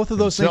 Yeah, both of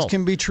those things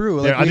can be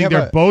true. I think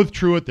they're both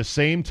true at the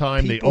same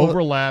time. They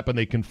overlap and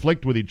they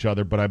conflict with each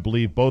other, but I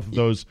believe both of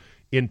those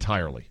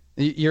entirely.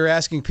 You're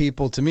asking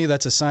people, to me,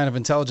 that's a sign of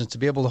intelligence, to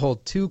be able to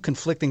hold two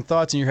conflicting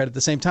thoughts in your head at the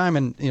same time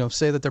and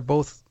say that they're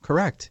both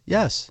correct.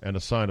 Yes. And a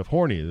sign of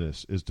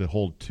horniness is to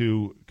hold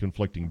two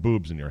conflicting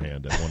boobs in your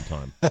hand at one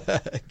time.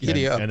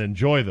 Giddy up. And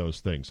enjoy those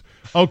things.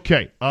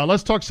 Okay,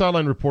 let's talk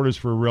sideline reporters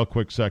for a real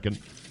quick second.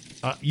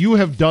 You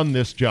have done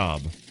this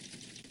job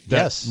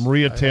that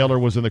Maria Taylor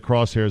was in the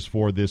crosshairs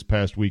for this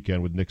past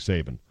weekend with Nick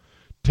Saban.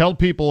 Tell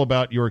people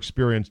about your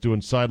experience doing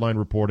sideline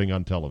reporting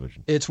on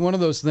television. It's one of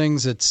those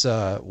things that's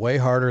way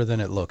harder than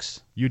it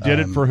looks. You did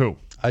it for who?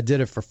 I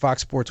did it for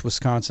Fox Sports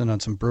Wisconsin on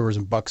some Brewers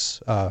and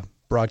Bucks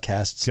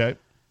broadcasts. Okay.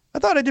 I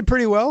thought I did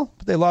pretty well,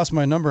 but they lost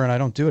my number and I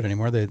don't do it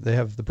anymore. They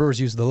have the Brewers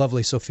use the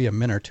lovely Sophia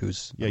Minnaert,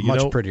 who's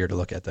much prettier to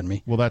look at than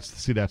me. Well, that's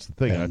the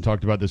thing. And I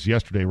talked about this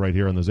yesterday right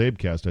here on the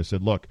Zabecast. I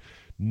said, look,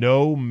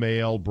 no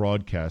male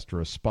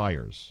broadcaster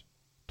aspires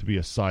to be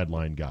a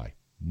sideline guy.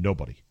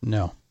 Nobody.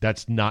 No.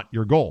 That's not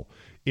your goal.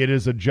 It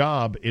is a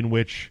job in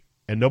which,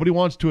 and nobody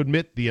wants to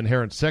admit the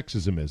inherent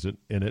sexism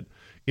in it,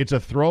 it's a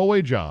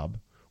throwaway job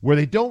where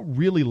they don't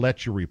really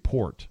let you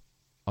report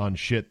on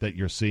shit that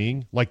you're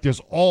seeing. Like, there's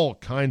all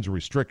kinds of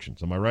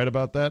restrictions. Am I right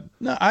about that?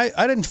 No, I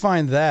didn't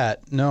find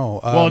that. No.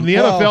 Well, in the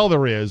NFL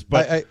there is,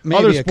 but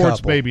other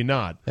sports maybe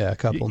not. Yeah, a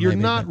couple. You're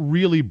not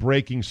really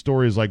breaking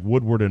stories like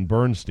Woodward and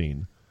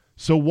Bernstein.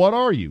 So what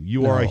are you?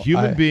 You are a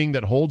human being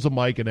that holds a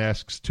mic and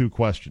asks two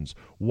questions.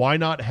 Why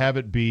not have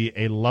it be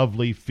a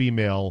lovely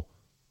female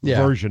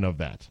version of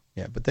that?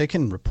 Yeah, but they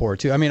can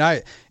report too. I mean,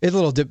 it's a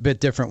little bit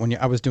different when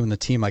I was doing the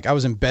team. Like, I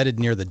was embedded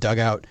near the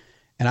dugout,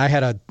 and I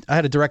had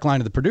a direct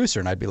line to the producer,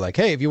 and I'd be like,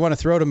 "Hey, if you want to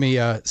throw to me,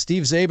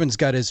 Steve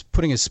Zabin's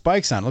putting his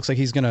spikes on. Looks like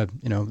he's gonna,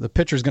 the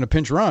pitcher's gonna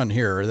pinch run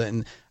here."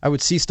 And I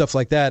would see stuff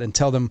like that and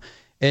tell them.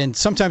 And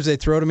sometimes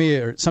they'd throw to me,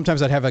 or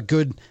sometimes I'd have a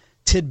good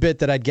tidbit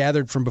that I'd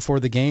gathered from before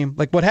the game.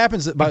 Like what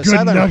happens about a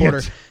sideline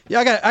reporter.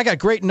 Yeah, I got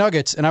great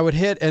nuggets, and I would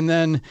hit, and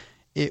then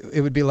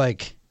it would be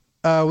like,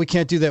 we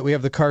can't do that. We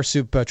have the car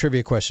soup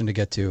trivia question to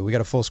get to. We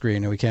got a full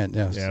screen, and we can't.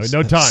 No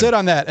time. Sit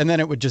on that, and then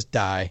it would just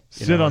die.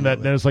 Sit on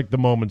that, then it's like the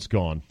moment's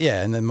gone.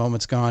 Yeah, and then the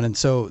moment's gone, and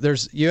so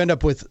you end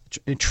up with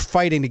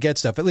fighting to get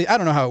stuff. At least I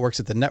don't know how it works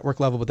at the network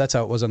level, but that's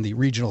how it was on the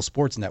regional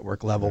sports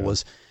network level. Yeah.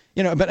 Was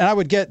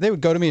but they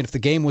would go to me, and if the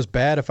game was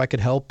bad, if I could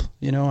help,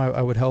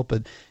 I would help.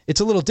 But it's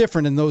a little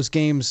different in those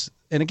games,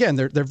 and again,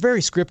 they're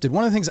very scripted.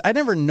 One of the things I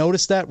never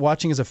noticed that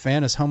watching as a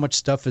fan is how much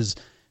stuff is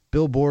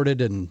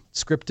billboarded and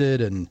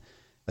scripted and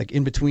like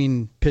in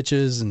between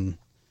pitches and,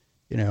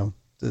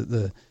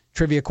 the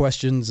trivia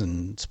questions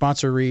and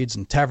sponsor reads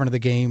and tavern of the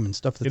game and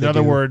stuff. In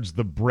other words,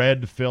 the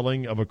bread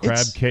filling of a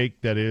crab cake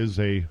that is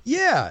a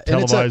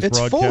televised it's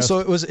broadcast. Full. So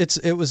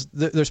it was.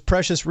 There's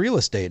precious real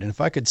estate. And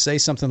if I could say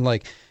something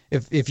like,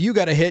 if you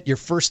got a hit your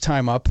first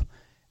time up,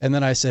 and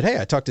then I said, hey,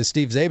 I talked to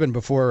Steve Zabin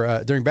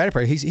before during batting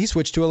practice. He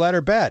switched to a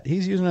lighter bat.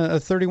 He's using a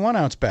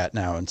 31-ounce bat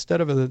now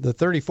instead of the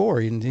 34.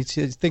 And he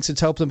thinks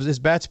it's helped him with his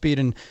bat speed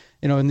and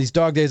in these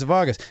dog days of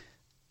August.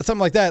 Something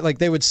like that, like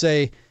they would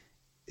say,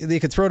 they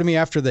could throw to me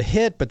after the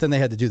hit, but then they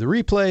had to do the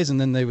replays,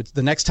 and then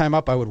the next time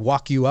up, I would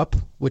walk you up,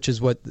 which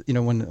is what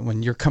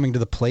when you're coming to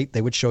the plate,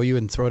 they would show you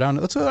and throw down.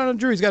 Let's go down to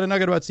Drew. He's got a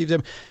nugget about Steve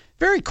Zabin.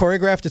 Very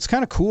choreographed. It's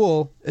kind of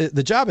cool.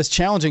 The job is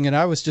challenging, and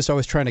I was just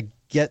always trying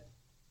to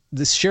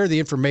share the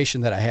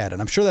information that I had,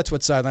 and I'm sure that's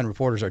what sideline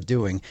reporters are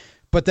doing,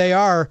 but they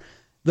are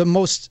the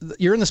most.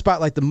 You're in the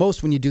spotlight the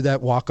most when you do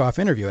that walk-off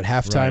interview at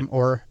halftime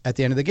or at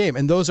the end of the game,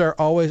 and those are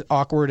always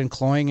awkward and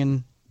cloying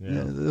and.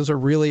 Yeah. Those are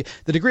really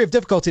the degree of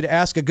difficulty to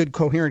ask a good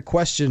coherent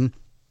question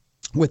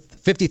with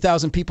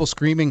 50,000 people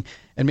screaming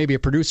and maybe a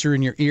producer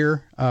in your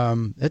ear.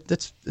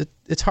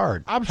 It's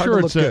hard. I'm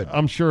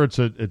sure it's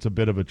a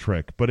bit of a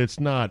trick, but it's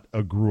not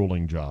a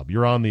grueling job.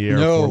 You're on the air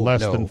for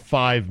less than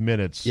 5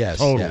 minutes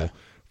total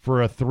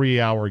for a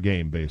 3-hour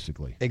game,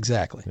 basically.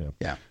 Exactly.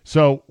 Yeah.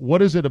 So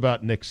what is it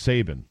about Nick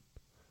Saban?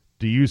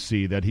 Do you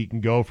see that he can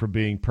go from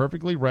being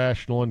perfectly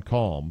rational and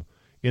calm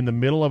in the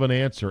middle of an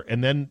answer,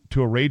 and then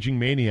to a raging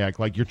maniac,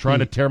 like you're trying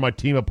to tear my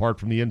team apart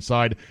from the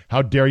inside?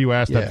 How dare you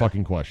ask that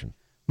fucking question?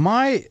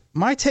 My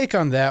take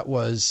on that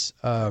was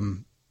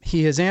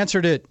he has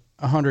answered it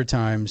 100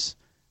 times,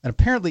 and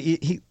apparently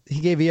he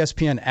gave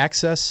ESPN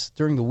access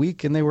during the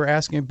week, and they were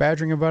asking,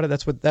 badgering about it.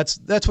 That's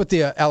what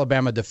the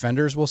Alabama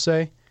defenders will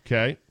say.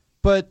 Okay,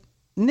 but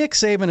Nick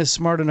Saban is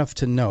smart enough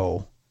to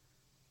know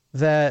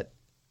that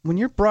when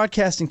you're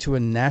broadcasting to a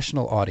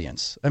national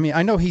audience, I mean,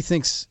 I know he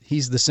thinks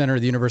he's the center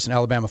of the universe and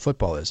Alabama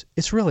football is.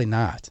 It's really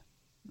not.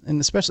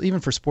 And especially even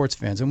for sports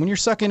fans. And when you're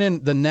sucking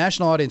in the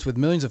national audience with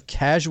millions of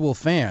casual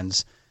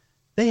fans,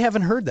 they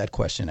haven't heard that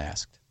question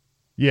asked.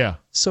 Yeah.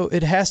 So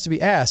it has to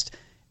be asked.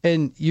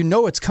 And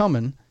it's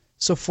coming.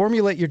 So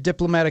formulate your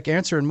diplomatic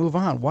answer and move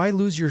on. Why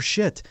lose your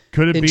shit?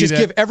 Could it and be just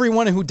give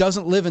everyone who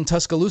doesn't live in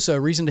Tuscaloosa a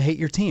reason to hate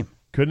your team?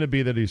 Couldn't it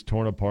be that he's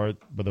torn apart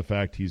by the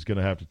fact he's going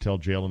to have to tell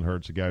Jalen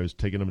Hurts, a guy who's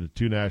taken him to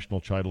 2 national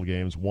title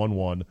games,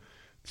 1-1,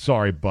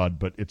 sorry, bud,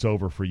 but it's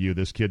over for you.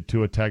 This kid,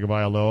 Tua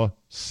Tagovailoa,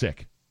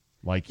 sick.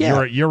 Like,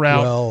 you're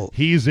out. Well,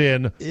 he's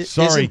in.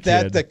 Sorry, isn't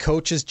that kid. the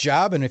coach's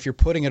job? And if you're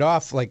putting it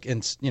off, like,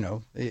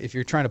 if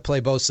you're trying to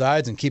play both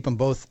sides and keep them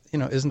both,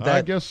 isn't that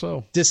I guess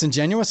so.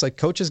 Disingenuous? Like,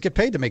 coaches get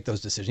paid to make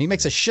those decisions. He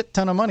makes a shit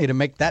ton of money to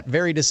make that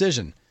very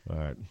decision. All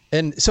right.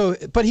 And so,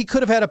 but he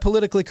could have had a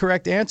politically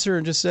correct answer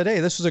and just said, hey,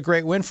 this was a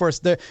great win for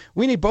us.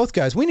 We need both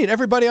guys. We need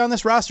everybody on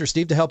this roster,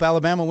 Steve, to help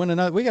Alabama win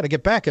another. We got to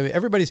get back. We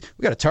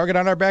got a target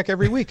on our back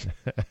every week.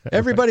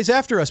 Everybody's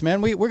after us,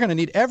 man. We're going to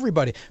need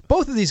everybody.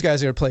 Both of these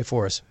guys are going to play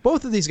for us.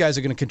 Both of these guys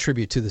are going to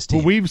contribute to this team.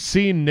 Well, we've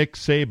seen Nick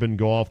Saban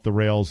go off the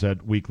rails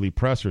at weekly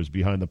pressers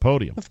behind the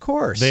podium. Of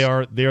course. They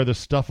are the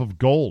stuff of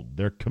gold.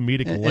 They're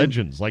comedic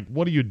legends. Like,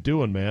 what are you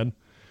doing, man?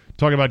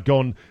 Talking about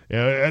going,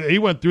 he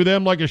went through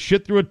them like a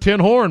shit through a tin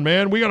horn,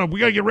 man. We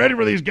gotta get ready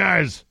for these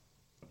guys.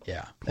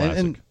 Yeah,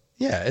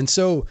 and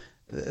so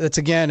it's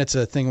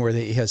a thing where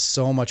he has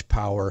so much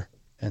power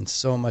and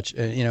so much,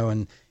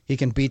 and he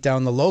can beat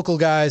down the local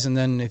guys, and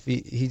then if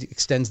he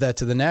extends that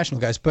to the national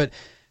guys. But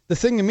the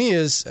thing to me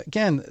is,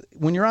 again,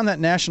 when you're on that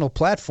national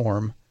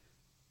platform,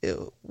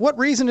 what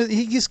reason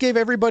he just gave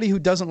everybody who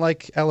doesn't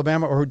like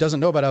Alabama or who doesn't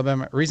know about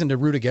Alabama a reason to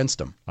root against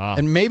them.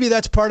 And maybe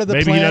that's part of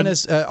the plan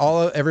is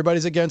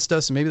everybody's against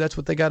us, and maybe that's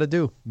what they got to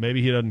do.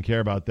 Maybe he doesn't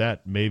care about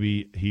that.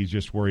 Maybe he's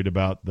just worried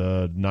about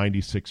the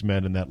 96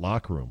 men in that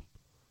locker room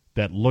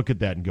that look at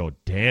that and go,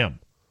 damn,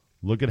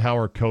 look at how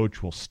our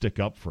coach will stick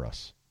up for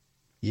us.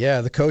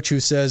 Yeah, the coach who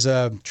says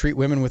treat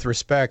women with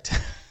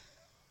respect.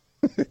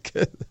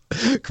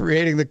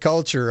 Creating the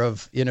culture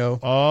of,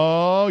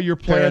 Oh, you're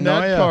playing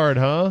paranoia. that card,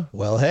 huh?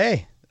 Well,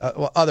 hey,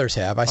 others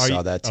have. I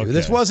saw that too. Okay.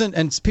 This wasn't,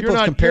 and people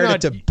have compared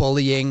it to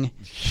bullying.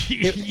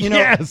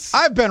 Yes.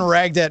 I've been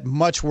ragged at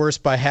much worse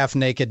by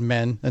half-naked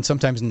men and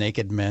sometimes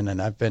naked men,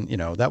 and I've been,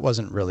 that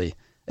wasn't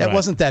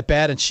that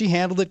bad, and she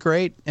handled it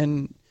great,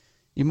 and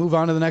you move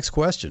on to the next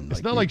question.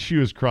 It's not like she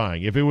was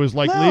crying. If it was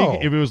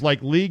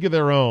like League of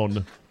Their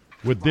Own,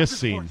 with this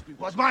scene.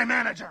 Was my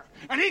manager,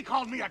 and he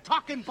called me a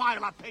talking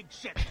pile of pig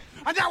shit.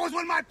 And that was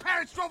when my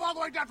parents drove all the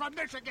way down from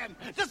Michigan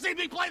to see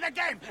me play the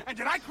game. And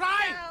did I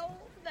cry?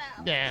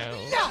 No. And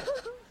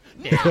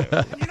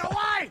you know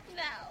why?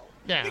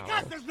 No.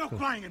 Because there's no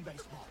crying in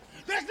baseball.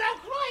 There's no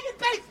crying in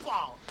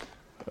baseball.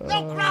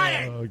 No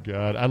crying. Oh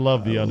God, I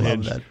love the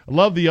unhinged. I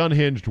love the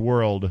unhinged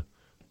world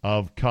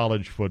of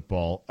college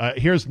football.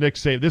 Here's Nick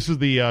Saban. This is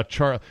the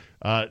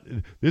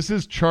this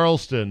is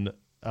Charleston.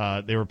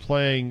 They were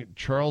playing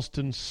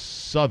Charleston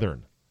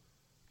Southern.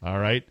 All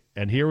right,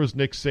 and here was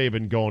Nick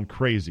Saban going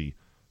crazy.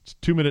 It's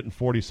 2-minute and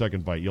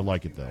 40-second bite. You'll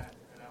like it though.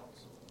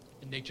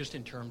 Nick, just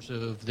in terms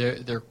of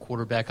their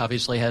quarterback,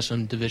 obviously has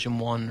some Division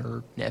I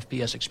or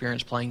FBS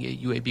experience playing at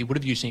UAB. What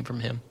have you seen from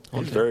him?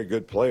 He's a very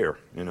good player.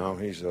 You know,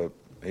 he's a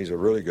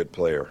really good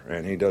player,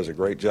 and he does a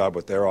great job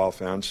with their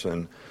offense.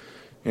 And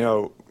you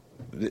know,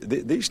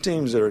 these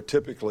teams that are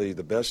typically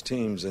the best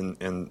teams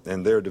in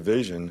their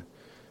division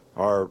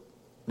are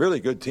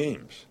really good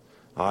teams.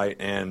 All right,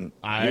 and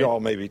you all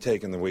may be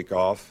taking the week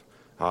off,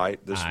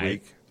 this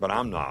week, but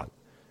I'm not.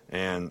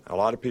 And a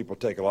lot of people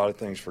take a lot of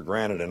things for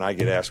granted, and I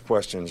get asked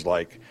questions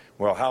like,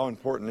 well, how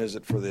important is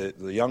it for the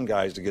young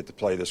guys to get to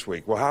play this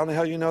week? Well, how in the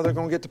hell you know they're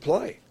going to get to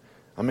play?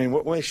 I mean,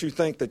 what makes you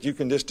think that you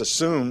can just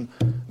assume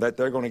that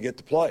they're going to get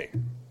to play?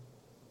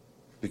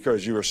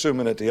 Because you're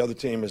assuming that the other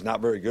team is not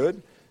very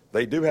good?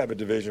 They do have a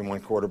Division I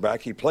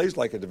quarterback. He plays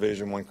like a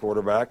Division I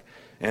quarterback,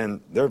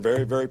 and they're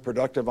very, very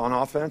productive on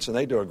offense, and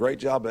they do a great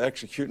job of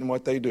executing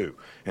what they do.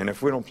 And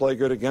if we don't play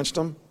good against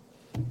them,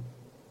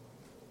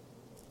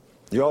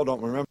 you all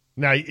don't remember.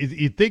 Now,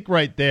 you think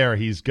right there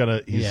he's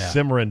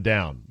simmering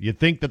down. You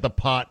think that the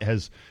pot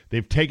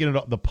they've taken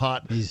it, the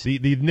pot,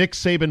 the Nick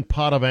Saban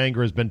pot of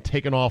anger has been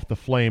taken off the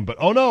flame,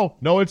 but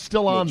no, it's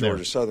still on there.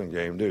 Georgia Southern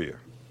game, do you?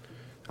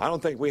 I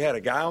don't think we had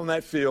a guy on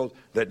that field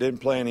that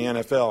didn't play in the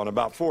NFL, and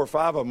about 4 or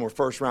 5 of them were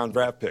first-round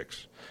draft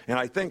picks. And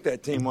I think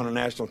that team won a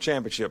national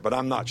championship, but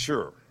I'm not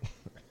sure.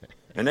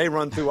 And they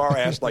run through our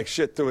ass like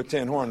shit through a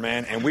tin horn,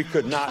 man, and we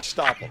could not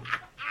stop them.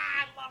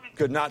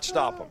 Could not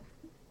stop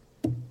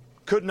them.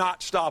 Could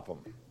not stop them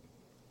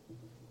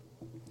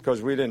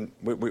because we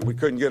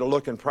couldn't get a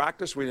look in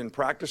practice. We didn't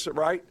practice it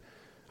right.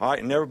 All right,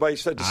 and everybody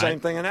said the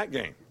same thing in that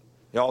game.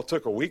 Y'all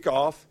took a week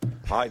off.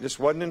 All right, this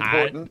wasn't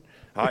important.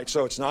 All right,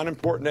 so it's not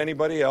important to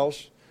anybody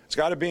else. It's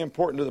got to be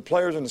important to the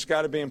players, and it's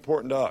got to be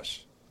important to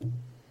us.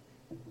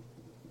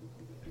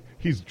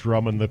 He's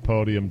drumming the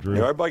podium, Drew. You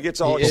know, everybody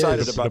gets all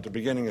excited about the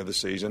beginning of the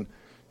season.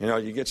 You know,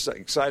 you get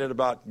excited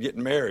about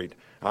getting married.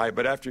 All right,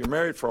 but after you're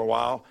married for a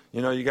while,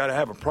 you know, you got to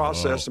have a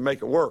process to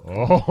make it work.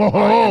 All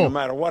right, and no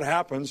matter what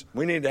happens,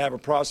 we need to have a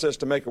process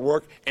to make it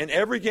work in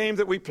every game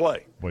that we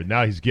play. Boy,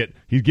 now he's getting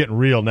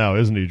real now,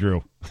 isn't he,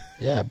 Drew?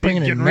 Yeah,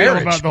 bringing in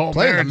marriage,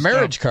 playing the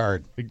marriage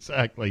card.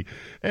 Exactly.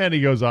 And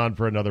he goes on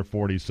for another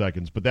 40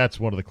 seconds, but that's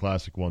one of the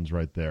classic ones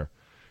right there.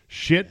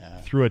 Shit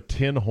through a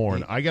tin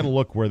horn. I got to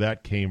look where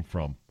that came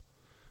from.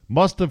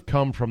 Must have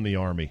come from the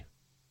Army.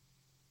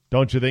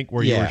 Don't you think,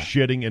 where you were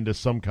shitting into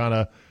some kind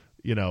of,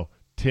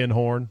 tin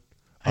horn?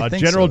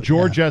 General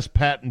George S.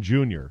 Patton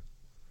Jr.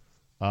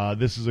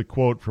 This is a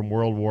quote from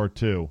World War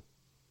II.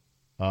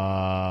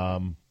 We're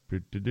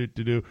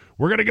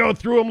going to go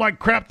through them like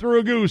crap through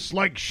a goose,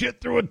 like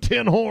shit through a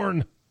tin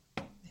horn.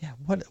 Yeah,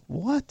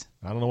 what?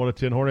 I don't know what a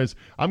tin horn is.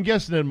 I'm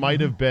guessing it might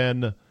have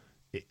been,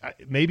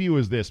 maybe it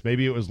was this.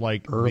 Maybe it was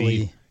like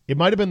early. It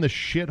might have been the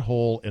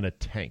shithole in a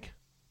tank.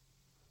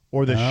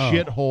 Or the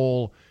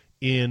shithole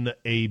in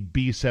a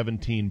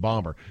B-17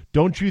 bomber.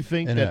 Don't you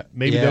think that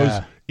maybe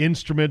those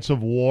instruments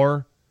of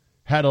war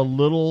had a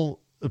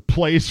little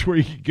place where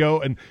you could go?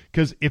 And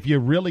because if you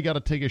really got to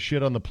take a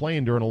shit on the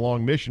plane during a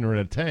long mission or in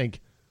a tank,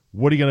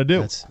 what are you going to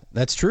do?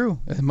 That's true.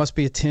 It must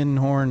be a tin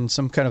horn,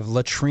 some kind of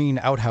latrine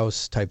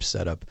outhouse type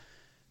setup.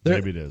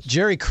 Maybe it is.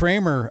 Jerry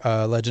Kramer,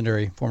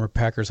 legendary former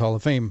Packers Hall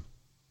of Fame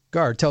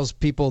guard, tells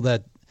people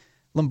that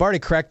Lombardi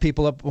cracked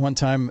people up one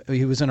time.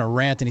 He was in a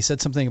rant, and he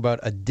said something about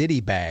a ditty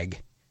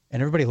bag.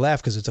 And everybody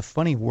laughed because it's a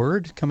funny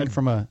word coming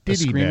from a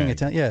screaming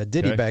Italian. Yeah, a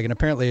ditty bag. And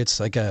apparently it's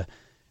like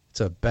it's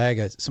a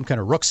bag, some kind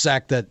of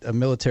rucksack that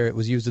it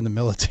was used in the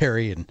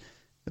military.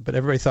 But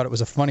everybody thought it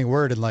was a funny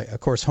word. And, of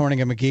course, Horning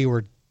and McGee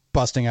were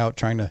busting out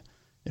trying to,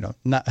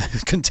 not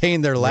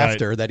contain their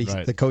laughter that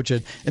the coach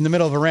had, in the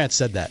middle of a rant,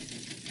 said that.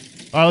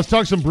 Let's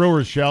talk some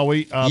Brewers, shall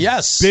we?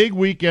 Yes. Big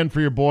weekend for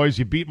your boys.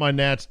 You beat my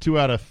Nats 2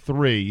 out of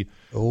 3.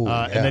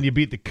 And then you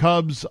beat the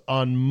Cubs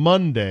on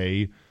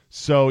Monday.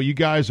 So you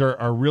guys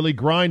are really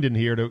grinding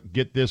here to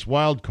get this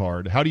wild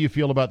card. How do you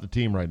feel about the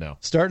team right now?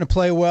 Starting to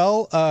play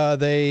well.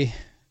 They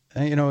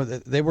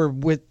were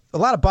with a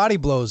lot of body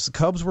blows. The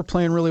Cubs were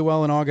playing really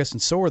well in August,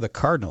 and so were the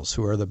Cardinals,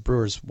 who are the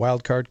Brewers'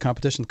 wild card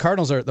competition.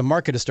 The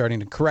market is starting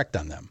to correct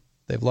on them.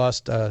 They've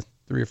lost 3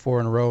 or 4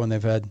 in a row, and I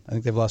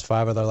think they've lost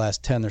 5 of their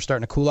last 10. They're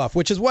starting to cool off,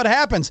 which is what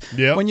happens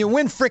when you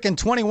win freaking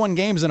 21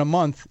 games in a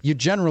month. You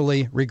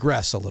generally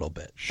regress a little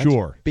bit.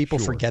 People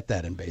forget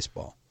that in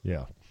baseball.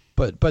 Yeah.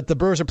 But the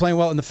Brewers are playing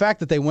well, and the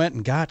fact that they went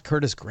and got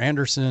Curtis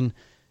Granderson,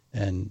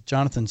 and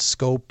Jonathan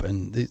Scope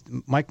and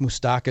Mike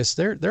Moustakis.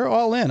 They're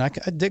all in. I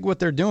dig what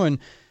they're doing.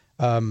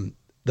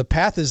 The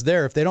path is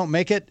there. If they don't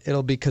make it,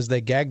 it'll be because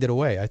they gagged it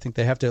away. I think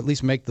they have to at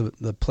least make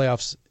the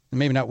playoffs,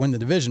 maybe not win the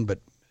division, but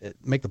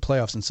make the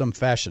playoffs in some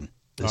fashion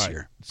this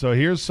year. So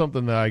here's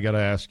something that I got to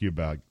ask you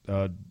about.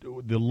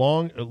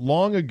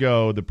 Long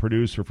ago, the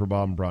producer for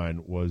Bob and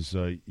Brian was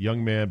a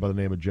young man by the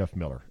name of Jeff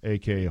Miller,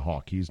 a.k.a.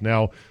 Hawk. He's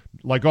now,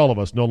 like all of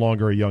us, no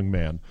longer a young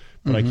man,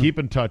 but I keep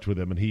in touch with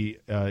him, and he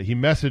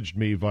messaged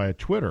me via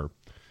Twitter,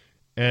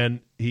 and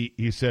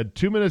he said,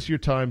 2 minutes of your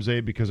time,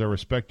 Zabe, because I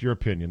respect your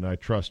opinion, and I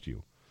trust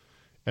you.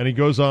 And he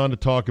goes on to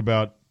talk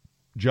about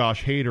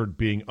Josh Hader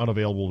being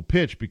unavailable to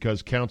pitch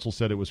because counsel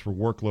said it was for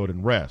workload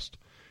and rest.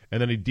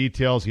 And then he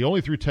details he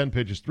only threw 10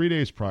 pitches 3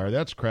 days prior.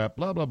 That's crap,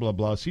 blah, blah, blah,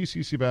 blah. CC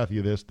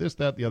Sabathia this,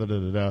 that, the other,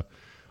 da-da-da.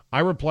 I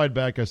replied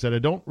back, I said, I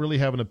don't really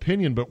have an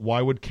opinion, but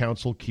why would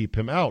counsel keep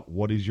him out?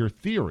 What is your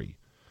theory?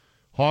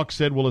 Hawk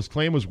said, well, his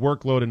claim was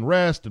workload and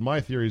rest, and my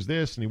theory is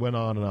this, and he went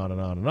on and on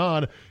and on and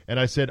on. And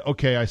I said,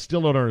 okay, I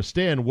still don't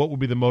understand. What would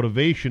be the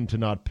motivation to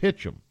not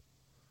pitch him?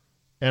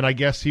 And I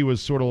guess he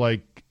was sort of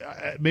like,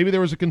 maybe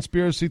there was a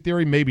conspiracy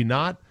theory, maybe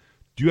not.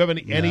 Do you have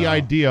any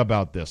idea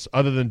about this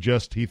other than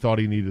just he thought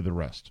he needed the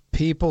rest?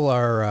 People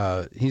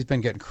are he's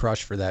been getting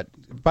crushed for that.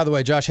 By the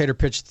way, Josh Hader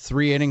pitched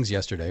 3 innings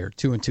yesterday, or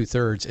 2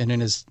 2/3, and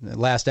in his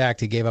last act,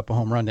 he gave up a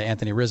home run to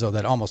Anthony Rizzo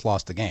that almost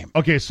lost the game.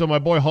 Okay, so my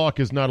boy Hawk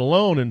is not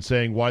alone in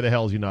saying, why the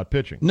hell is he not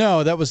pitching?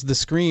 No, that was the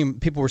scream.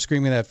 People were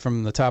screaming that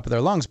from the top of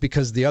their lungs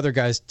because the other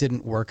guys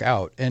didn't work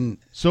out. And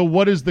so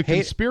what is the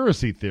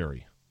conspiracy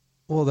theory?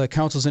 Well, the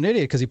counsel's an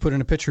idiot because he put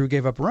in a pitcher who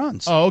gave up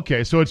runs. Oh,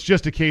 okay. So it's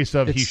just a case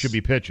of he should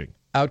be pitching.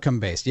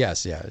 Outcome-based,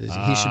 yes, yeah.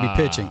 He should be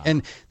pitching.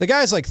 And the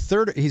guy's like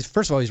third.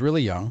 First of all, he's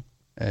really young,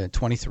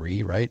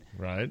 23, right?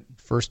 Right.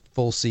 First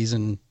full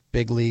season,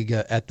 big league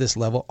at this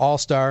level.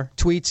 All-star.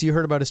 Tweets, you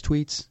heard about his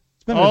tweets?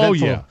 It's been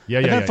an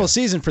eventful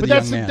season for the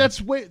young man.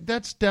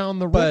 That's down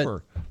the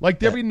river. Like,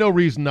 there'd be no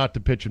reason not to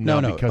pitch him now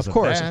because of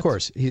that. Of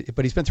course.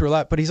 But he's been through a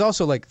lot. But he's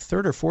also like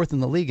third or fourth in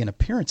the league in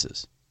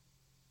appearances.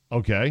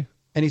 Okay.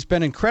 And he's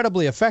been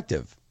incredibly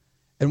effective.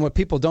 And what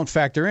people don't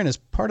factor in is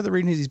part of the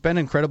reason he's been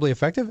incredibly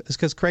effective is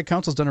because Craig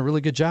Counsell's done a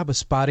really good job of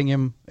spotting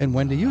him and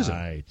when to use him.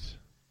 Right.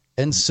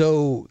 And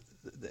so,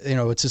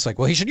 it's just like,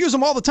 well, he should use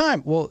him all the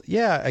time. Well,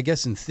 yeah, I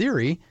guess in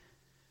theory.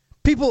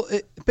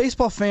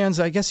 Baseball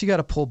fans, I guess you got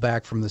to pull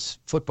back from this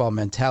football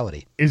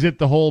mentality. Is it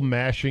the whole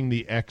mashing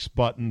the X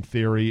button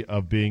theory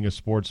of being a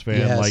sports fan?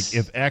 Yes, like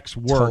if X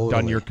worked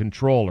on your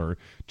controller,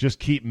 just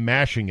keep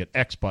mashing it.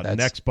 X button,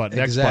 X button,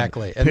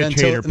 exactly. X button.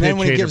 Pitch hater, and then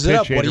when he gives it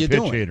up, what are you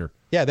doing? Hater.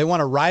 Yeah, they want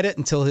to ride it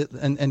until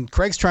and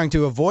Craig's trying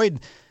to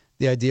avoid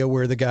the idea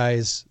where the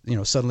guy's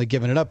suddenly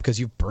giving it up because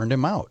you've burned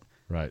him out.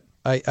 Right.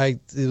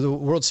 The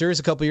World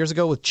Series a couple of years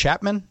ago with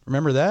Chapman,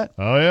 remember that?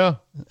 Oh, yeah.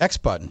 X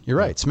button. You're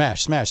right.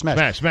 Smash, smash, smash.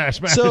 Smash, smash,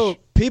 smash. So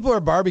people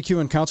are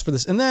barbecuing counts for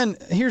this. And then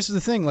here's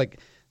the thing. Like,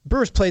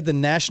 Brewers played the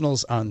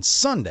Nationals on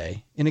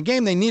Sunday in a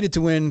game they needed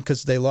to win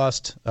because they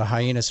lost a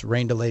hyenas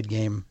rain-delayed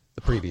game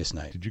the previous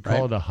night. Did you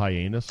call it a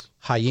hyenas?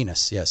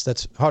 Hyenas, yes.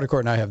 That's Harder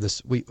and I have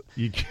this.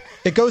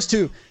 It goes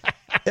to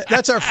 –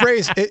 that's our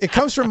phrase. It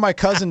comes from my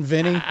cousin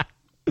Vinny.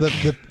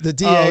 The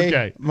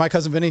DA, my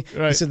cousin Vinny,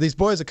 right. He said these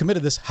boys have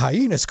committed this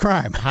hyenas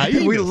crime.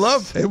 Hyenas. We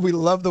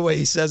love the way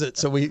he says it,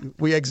 so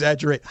we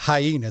exaggerate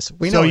hyenas.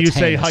 We know so it's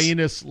you heinous. say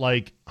hyenas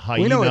like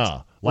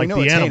hyena, like the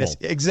animal. Heinous.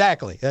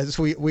 Exactly. That's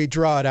we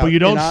draw it out. But you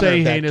don't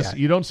say heinous.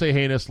 You don't say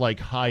heinous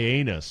like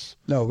hyenas.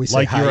 No, we say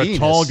like hyenas. You're a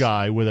tall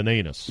guy with an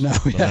anus. No,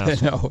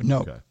 no.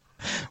 Okay.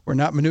 We're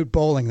not minute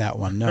bowling that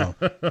one. No.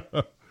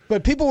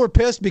 But people were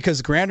pissed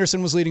because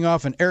Granderson was leading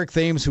off and Eric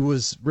Thames, who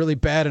was really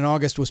bad in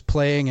August, was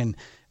playing, and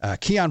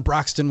Keon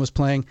Broxton was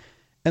playing.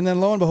 And then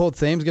lo and behold,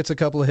 Thames gets a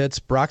couple of hits.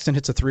 Broxton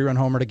hits a 3-run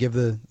homer to give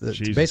to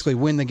basically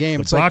win the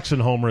game. The Broxton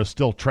homer is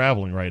still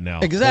traveling right now.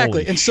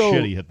 Exactly. Holy and so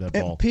shit, he hit that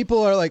ball.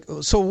 People are like,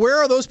 so where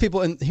are those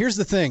people? And here's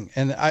the thing,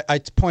 and I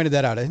pointed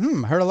that out. I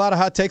heard a lot of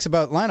hot takes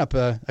about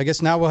lineup. I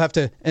guess now we'll have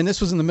to, and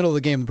this was in the middle of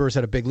the game, the Brewers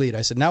had a big lead.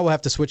 I said, now we'll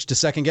have to switch to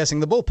second-guessing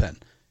the bullpen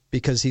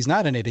because he's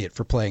not an idiot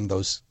for playing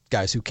those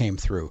guys who came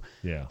through.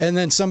 Yeah. And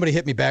then somebody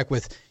hit me back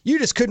with, you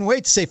just couldn't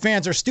wait to say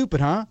fans are stupid,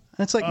 huh?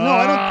 And it's like, no,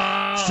 I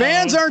don't.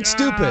 Fans aren't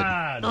stupid.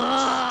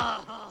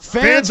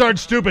 Fans aren't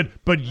stupid,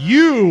 but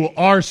you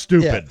are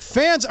stupid. Yeah,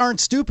 fans aren't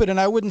stupid, and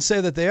I wouldn't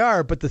say that they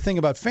are, but the thing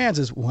about fans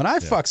is when I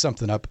fuck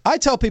something up, I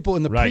tell people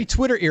in the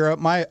pre-Twitter era,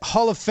 my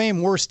Hall of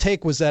Fame worst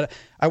take was that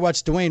I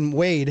watched Dwayne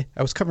Wade.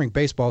 I was covering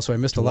baseball, so I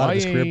missed a lot of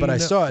his career, but I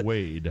saw it.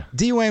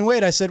 Dwayne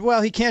Wade, I said,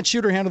 well, he can't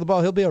shoot or handle the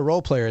ball. He'll be a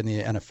role player in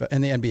the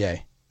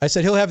NBA. I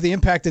said he'll have the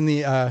impact in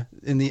the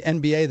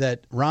NBA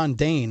that Ron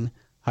Dane,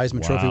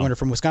 Heisman Trophy winner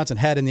from Wisconsin,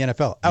 had in the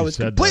NFL. I was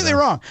completely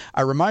wrong.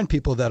 I remind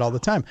people of that all the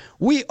time.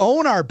 We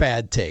own our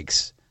bad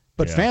takes,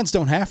 but fans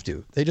don't have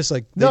to. They just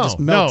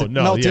melt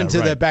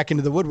into the back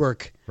into the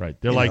woodwork. Right.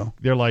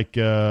 They're like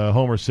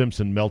Homer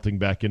Simpson melting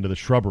back into the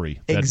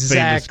shrubbery. That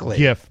famous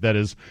gif that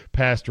is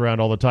passed around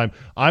all the time.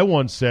 I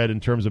once said,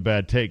 in terms of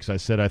bad takes, I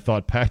said I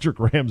thought Patrick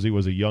Ramsey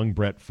was a young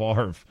Brett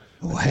Favre.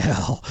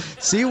 Well,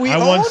 see, we I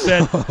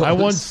own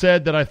once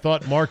said that I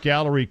thought Mark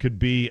Gallery could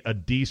be a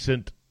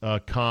decent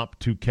comp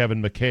to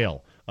Kevin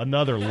McHale.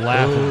 Another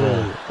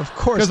laughable. Of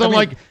course. Because I'm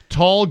like,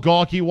 tall,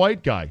 gawky,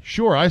 white guy.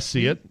 Sure, I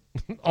see it.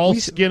 All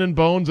skin and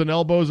bones and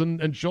elbows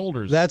and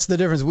shoulders. That's the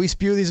difference. We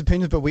spew these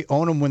opinions, but we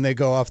own them when they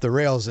go off the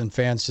rails, and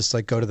fans just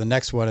like go to the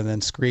next one and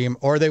then scream,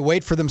 or they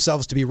wait for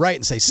themselves to be right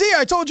and say, see,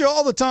 I told you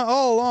all the time,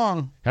 all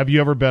along. Have you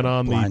ever been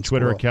on the Twitter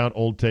squirrel. account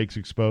Old Takes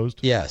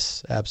Exposed?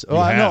 Yes, absolutely.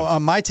 Well, no,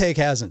 my take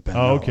hasn't been. Oh,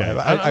 no. okay.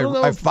 I don't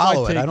know I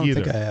follow it. I don't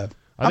either. think I have.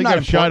 I think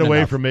I've shied away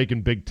enough. from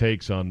making big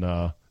takes on.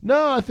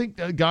 No, I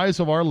think guys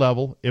of our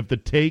level, if the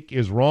take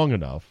is wrong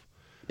enough,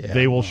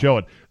 they will show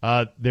it.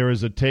 There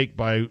is a take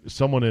by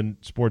someone in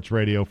sports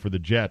radio for the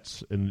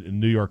Jets in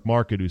New York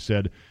market who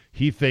said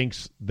he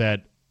thinks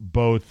that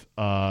both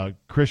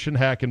Christian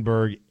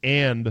Hackenberg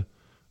and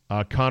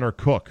Connor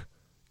Cook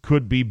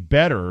could be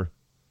better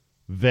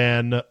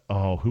than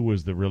who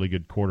was the really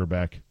good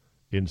quarterback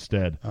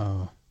instead.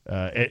 And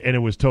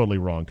it was totally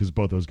wrong because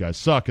both those guys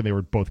suck, and they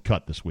were both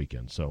cut this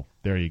weekend. So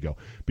there you go.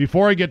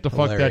 Before I get to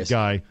fuck that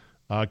guy,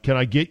 can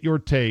I get your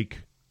take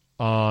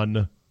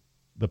on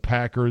the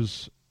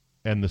Packers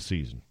and the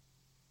season?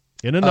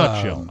 In a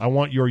nutshell, I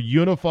want your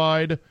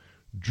unified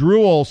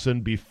Drew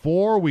Olson,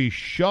 before we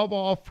shove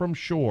off from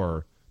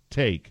shore,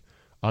 take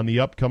on the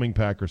upcoming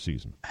Packer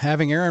season.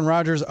 Having Aaron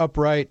Rodgers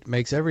upright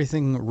makes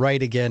everything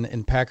right again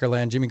in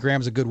Packerland. Jimmy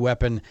Graham's a good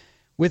weapon.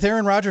 With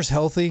Aaron Rodgers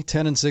healthy,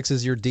 10-6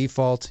 is your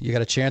default. You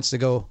got a chance to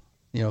go,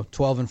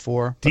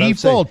 12-4.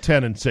 Default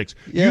 10-6.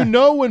 Yeah.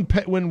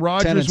 When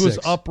Rodgers was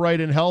 10-6. upright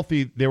and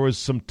healthy, there was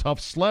some tough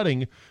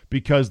sledding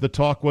because the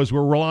talk was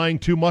we're relying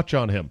too much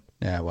on him.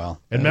 Yeah,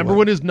 well. And remember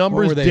when his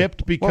numbers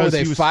dipped because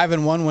he was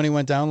 5-1 when he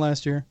went down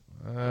last year?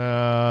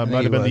 Might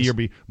have been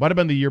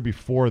the year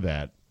before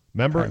that.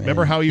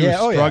 Remember how he was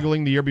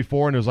struggling the year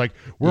before, and it was like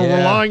we're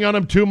relying on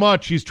him too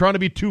much. He's trying to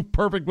be too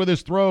perfect with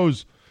his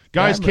throws.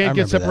 Guys can't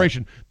get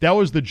separation. That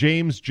was the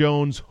James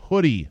Jones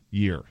hoodie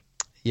year.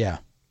 Yeah.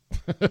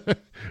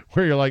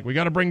 Where you're like, we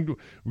got to bring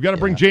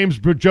James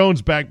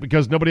Jones back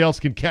because nobody else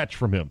can catch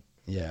from him.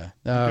 Yeah.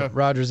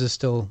 Rodgers is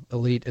still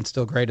elite and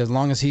still great. As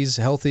long as he's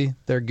healthy,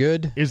 they're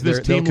good. Is this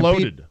team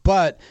loaded?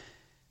 But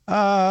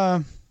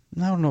I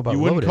don't know about loaded.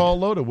 You wouldn't call it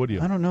loaded, would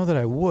you? I don't know that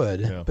I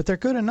would, but they're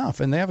good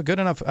enough, and they have a good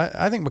enough.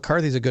 I think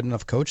McCarthy's a good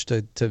enough coach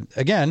to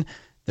again,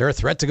 they're a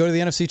threat to go to the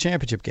NFC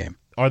Championship game.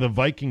 Are the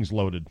Vikings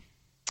loaded?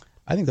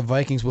 I think the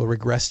Vikings will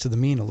regress to the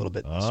mean a little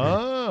bit this year.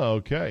 Oh,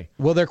 okay.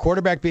 Will their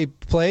quarterback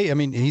play? I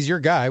mean, he's your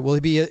guy. Will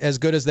he be as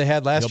good as they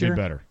had last year? He'll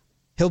be better.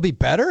 He'll be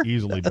better?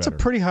 Easily That's better. a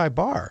pretty high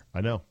bar.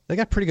 I know. They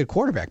got pretty good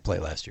quarterback play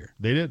last year.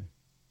 They did.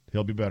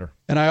 He'll be better.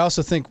 And I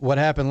also think what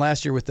happened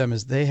last year with them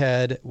is they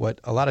had what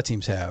a lot of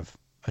teams have,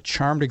 a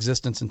charmed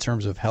existence in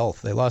terms of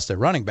health. They lost their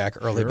running back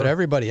early, but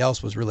everybody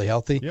else was really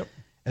healthy. Yep.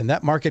 And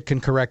that market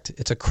can correct.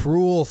 It's a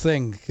cruel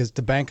thing because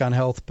to bank on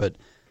health, but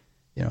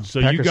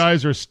So Packers, you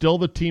guys are still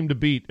the team to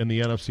beat in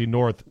the NFC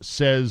North,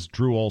 says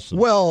Drew Olson.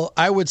 Well,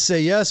 I would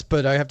say yes,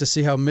 but I have to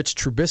see how Mitch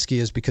Trubisky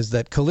is because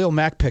that Khalil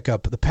Mack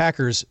pickup, the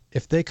Packers,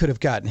 if they could have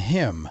gotten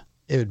him,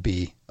 it would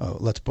be,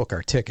 let's book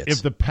our tickets.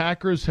 If the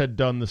Packers had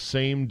done the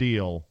same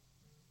deal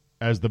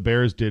as the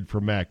Bears did for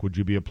Mack, would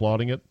you be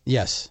applauding it?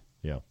 Yes.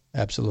 Yeah.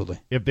 Absolutely.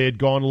 If they had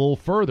gone a little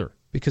further.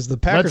 Because the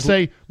Packers...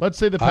 Let's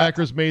say the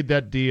Packers made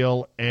that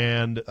deal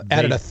and...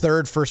 added a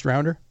third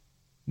first-rounder?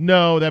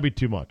 No, that'd be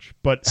too much.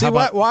 But see,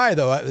 why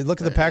though?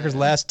 Look at the Packers'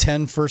 last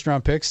 10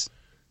 first-round picks,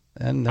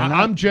 and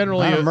I'm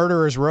generally not a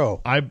murderer's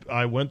row.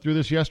 I went through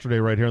this yesterday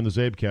right here on the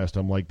Zabecast.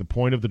 I'm like, the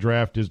point of the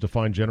draft is to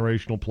find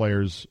generational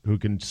players who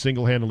can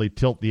single-handedly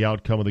tilt the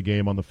outcome of the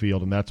game on the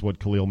field, and that's what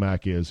Khalil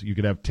Mack is. You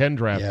could have 10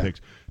 draft picks,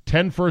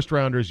 10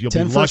 first-rounders. You'll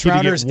be lucky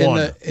to get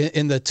one.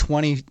 in the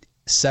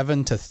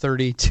 27 to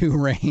 32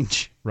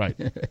 range. Right.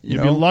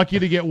 You'd be lucky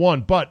to get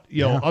one, but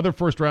other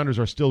first-rounders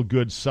are still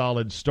good,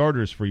 solid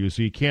starters for you,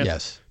 so you can't.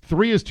 Yes.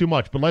 3 is too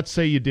much, but let's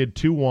say you did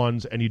 2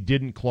 ones and you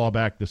didn't claw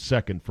back the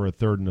second for a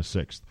third and a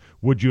sixth.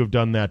 Would you have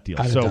done that deal?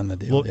 I'd have done the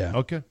deal, yeah.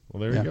 Okay,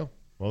 well, there you go.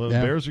 Well, the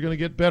Bears are going to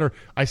get better.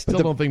 I still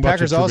don't think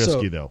Packers much of Trubisky,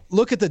 also, though.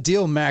 Look at the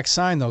deal Max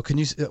signed, though.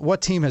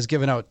 What team has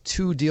given out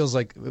 2 deals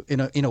like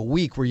in a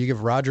week where you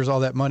give Rodgers all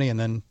that money and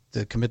then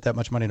to commit that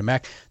much money to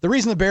Mac? The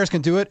reason the Bears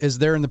can do it is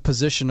they're in the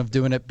position of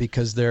doing it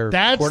because their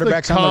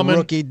quarterback's on the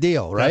rookie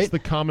deal, right? That's the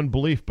common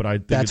belief, but I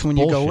think that's it's when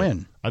bullshit. You go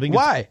in. I think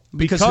why?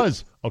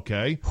 Because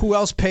okay, who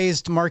else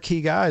pays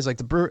marquee guys like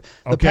the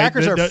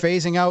Packers are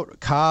phasing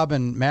out Cobb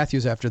and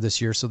Matthews after this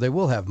year, so they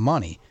will have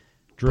money.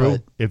 Drew,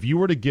 if you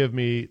were to give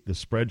me the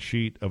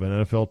spreadsheet of an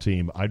NFL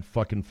team, I'd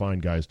fucking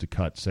find guys to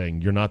cut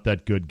saying, you're not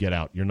that good, get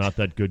out. You're not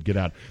that good, get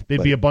out.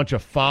 They'd be a bunch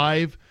of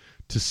 $5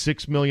 to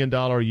 $6 million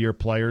a year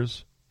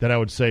players that I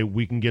would say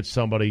we can get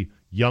somebody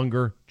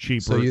younger,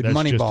 cheaper, so you'd that's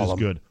just moneyball as them.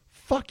 good.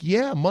 Fuck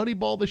yeah,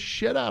 moneyball the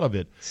shit out of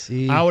it.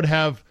 See? I would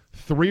have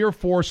 3 or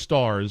 4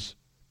 stars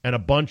and a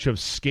bunch of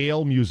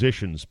scale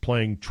musicians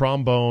playing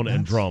trombone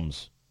and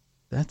drums.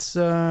 That's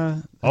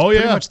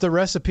pretty much the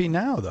recipe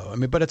now, though. I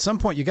mean, but at some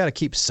point you got to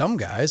keep some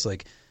guys,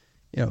 like,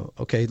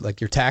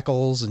 like your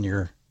tackles and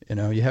your,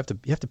 you have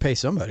to pay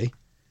somebody.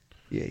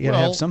 you gotta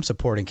have some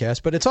supporting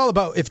cast. But it's all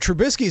about if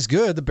Trubisky's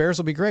good, the Bears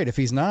will be great. If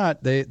he's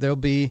not, they'll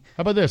be.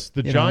 How about this?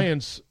 The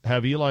Giants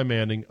have Eli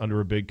Manning under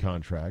a big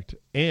contract,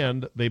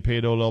 and they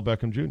paid Odell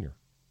Beckham Jr.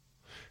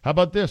 How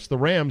about this? The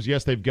Rams,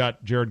 yes, they've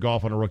got Jared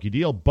Goff on a rookie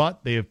deal,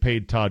 but they have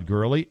paid Todd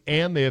Gurley,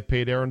 and they have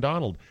paid Aaron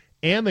Donald.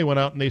 And they went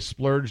out and they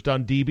splurged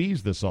on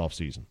DBs this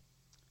offseason.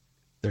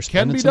 They're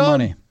spending some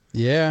money.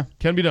 Yeah.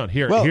 Can be done.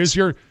 Here's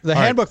your... The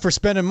handbook for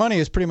spending money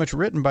is pretty much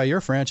written by your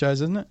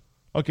franchise, isn't it?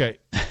 Okay.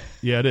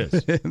 Yeah, it is.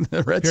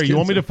 The Redskins. Here, you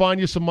want me to find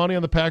you some money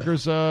on the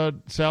Packers'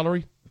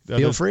 salary?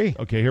 Feel free.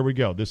 Okay, here we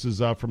go. This is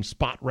from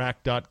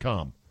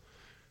SpotRack.com.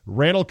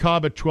 Randall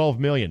Cobb at $12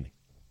 million.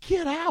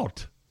 Get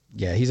out.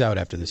 Yeah, he's out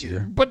after this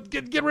year. But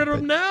get rid of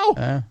him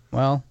now.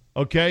 Well...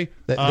 Okay.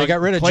 They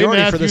got rid of Clay Jordy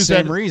Matthews for the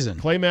same reason.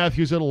 Clay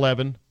Matthews at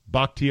 11.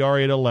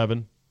 Bakhtiari at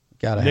 11.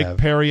 Nick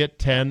Perry at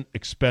 10.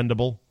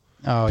 Expendable.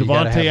 Oh,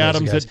 Devontae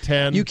Adams at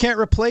 10. You can't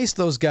replace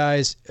those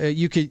guys.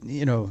 You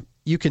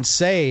can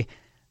say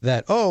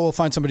that, we'll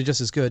find somebody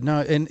just as good. No,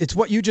 and it's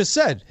what you just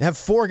said. Have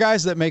 4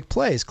 guys that make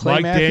plays. Clay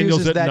Mike Matthews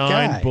Daniels is at that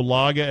 9. guy.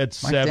 Bulaga at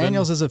 7. Mike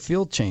Daniels is a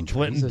field changer.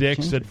 Clinton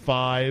Dix at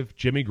 5.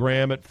 Jimmy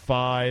Graham at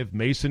 5.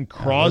 Mason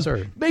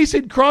Crosby.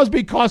 Mason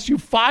Crosby costs you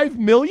 $5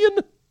 million?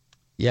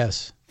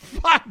 Yes.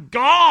 Fuck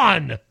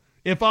gone.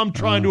 If I'm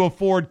trying to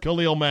afford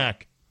Khalil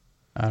Mack.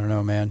 I don't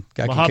know, man.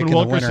 Muhammad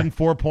Wilkerson,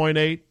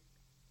 4.8.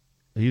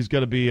 He's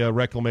going to be a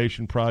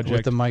reclamation project.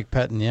 With the Mike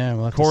Pettin, yeah.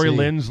 We'll Corey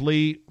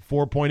Lindsley,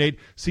 4.8.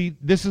 See,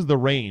 this is the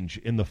range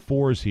in the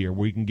 4s here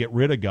where you can get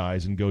rid of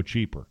guys and go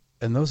cheaper.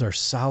 And those are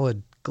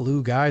solid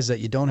glue guys that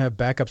you don't have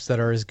backups that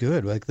are as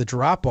good. Like the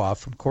drop-off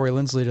from Corey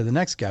Lindsley to the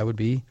next guy would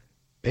be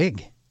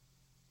big.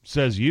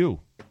 Says you.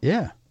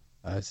 Yeah.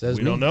 Says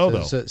we don't know,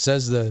 though.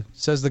 Says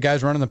the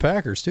guys running the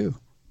Packers, too.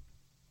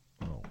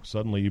 Oh,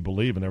 suddenly you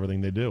believe in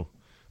everything they do.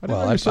 I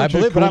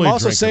believe, but I'm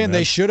also saying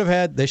they should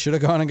have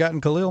gone and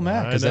gotten Khalil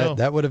Mack because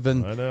that would have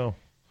been. I know.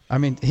 I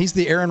mean, he's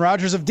the Aaron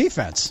Rodgers of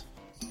defense.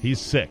 He's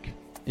sick.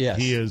 Yes,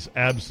 he is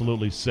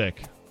absolutely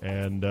sick,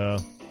 and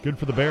good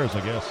for the Bears,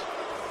 I guess.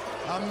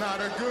 I'm not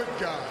a good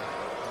guy.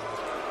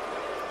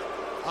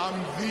 I'm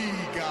the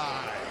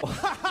guy.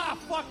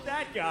 Fuck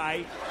that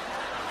guy.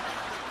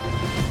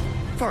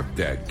 Fuck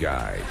that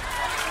guy.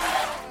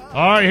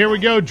 All right, here we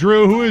go,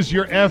 Drew. Who is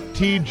your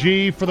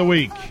FTG for the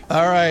week?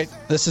 All right,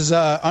 this is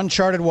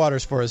uncharted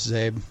waters for us,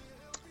 Zabe.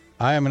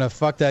 I am going to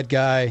fuck that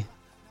guy,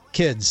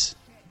 kids,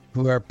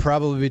 who are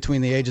probably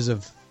between the ages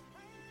of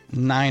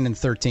 9 and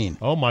 13.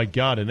 Oh, my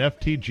God, an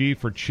FTG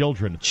for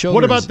children.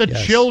 What about the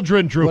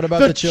children, Drew? What about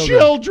the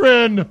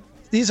children?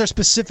 These are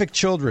specific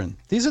children.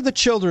 These are the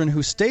children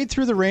who stayed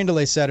through the rain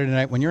delay Saturday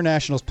night when your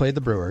Nationals played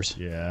the Brewers.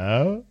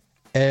 Yeah.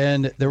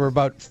 And there were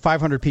about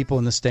 500 people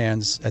in the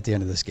stands at the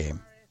end of this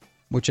game,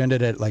 which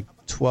ended at like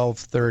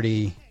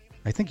 12:30,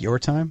 I think your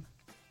time,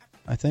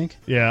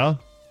 Yeah.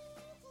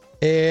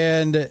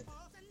 And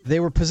they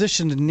were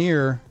positioned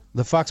near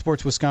the Fox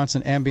Sports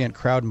Wisconsin ambient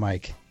crowd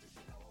mic.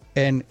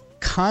 And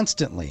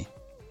constantly,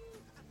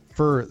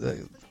 for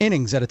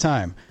innings at a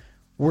time,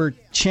 we're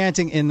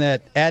chanting in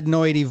that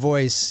adenoidy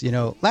voice,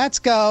 let's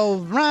go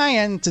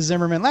Ryan to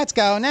Zimmerman, let's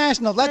go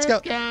National, let's go.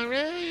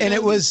 And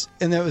it was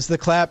the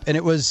clap, and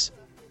it was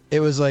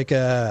like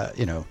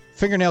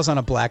fingernails on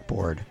a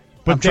blackboard.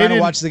 But I'm trying to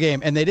watch the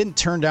game, and they didn't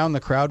turn down the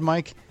crowd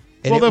mic.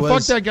 And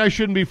fuck that guy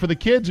shouldn't be for the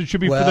kids. It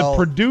should be for the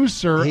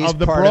producer of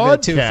the part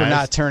broadcast. Of it too, for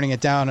not turning it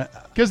down.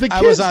 Because the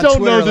kids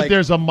don't know that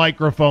there's a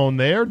microphone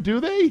there, do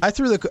they? It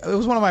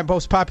was one of my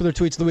most popular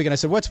tweets of the week, and I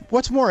said,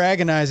 what's more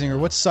agonizing, or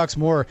what sucks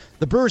more?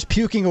 The Brewers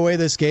puking away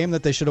this game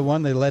that they should have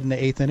won. They led in the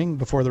 8th inning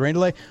before the rain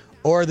delay.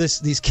 Or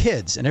these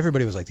kids. And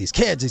everybody was like, these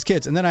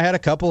kids. And then I had a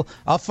couple.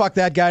 I'll fuck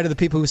that guy to the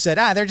people who said,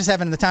 they're just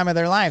having the time of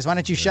their lives. Why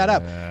don't you shut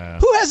up?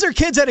 Who has their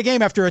kids at a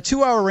game after a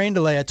 2-hour rain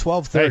delay at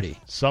 12:30? Hey,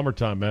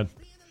 summertime, man.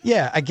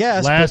 Yeah, I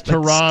guess. Last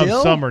hurrah of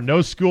summer.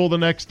 No school the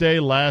next day.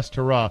 Last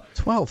hurrah.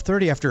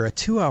 12:30 after a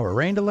 2-hour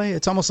rain delay?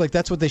 It's almost like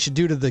that's what they should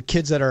do to the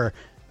kids that are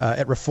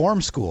at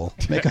reform school.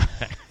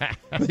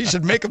 They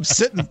should make them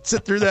sit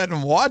through that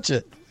and watch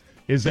it.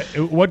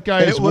 What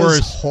guy is worse?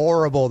 It was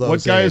horrible, though.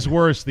 What guy is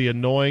worse, the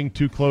annoying,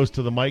 too close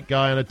to the mic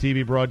guy on a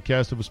TV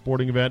broadcast of a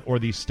sporting event, or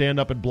the stand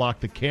up and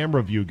block the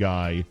camera view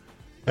guy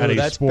at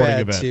a sporting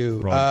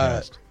event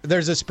broadcast?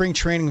 There's a spring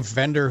training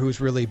vendor who's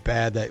really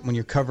bad that when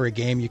you cover a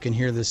game, you can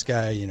hear this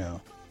guy,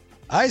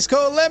 ice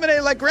cold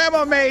lemonade like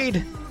grandma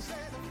made.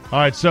 All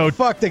right, so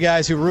fuck the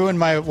guys who ruined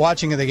my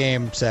watching of the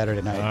game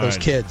Saturday night. Those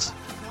kids.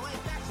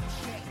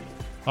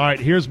 All right,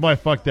 here's my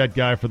fuck that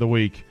guy for the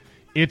week.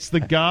 It's the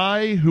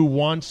guy who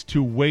wants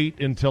to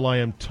wait until I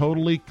am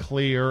totally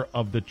clear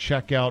of the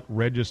checkout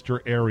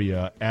register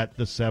area at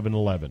the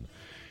 7-Eleven.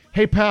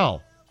 Hey,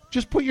 pal,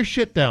 just put your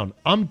shit down.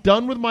 I'm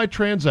done with my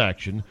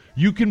transaction.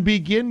 You can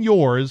begin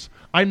yours.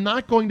 I'm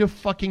not going to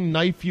fucking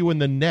knife you in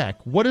the neck.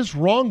 What is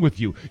wrong with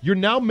you? You're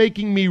now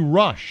making me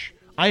rush.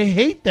 I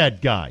hate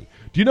that guy.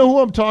 Do you know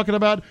who I'm talking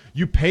about?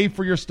 You pay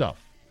for your stuff.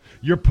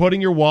 You're putting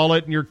your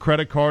wallet and your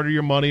credit card or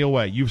your money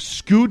away. You've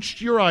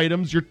scooched your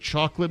items, your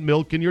chocolate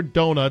milk and your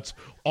donuts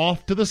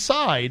off to the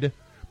side.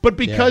 But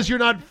because you're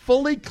not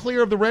fully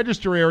clear of the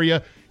register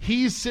area,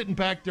 He's sitting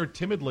back there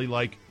timidly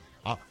like,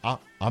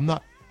 I'm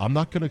not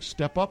going to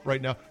step up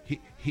right now.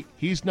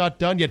 He's not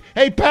done yet.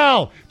 Hey,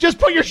 pal, just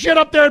put your shit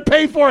up there and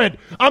pay for it.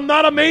 I'm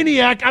not a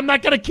maniac. I'm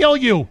not going to kill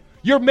you.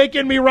 You're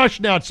making me rush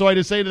now. So I had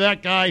to say to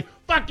that guy,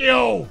 fuck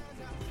you.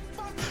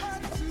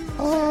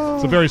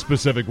 It's a very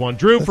specific one.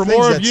 Drew, for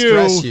more of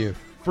you.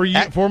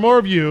 For more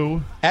of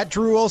you. At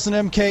Drew Olson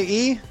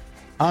MKE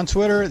on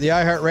Twitter, the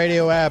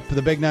iHeartRadio app,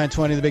 the Big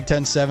 920, the Big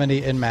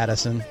 1070 in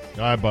Madison.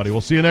 All right, buddy.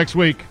 We'll see you next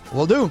week.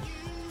 Will do.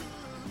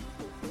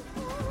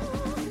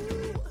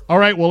 All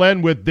right, we'll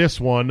end with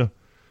this one.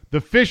 The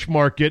fish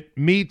market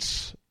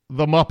meets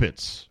the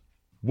Muppets.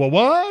 Well,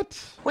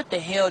 what? What the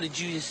hell did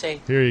you just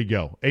say? Here you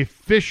go. A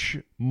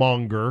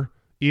fishmonger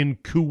in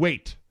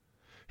Kuwait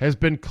has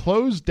been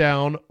closed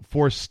down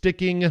for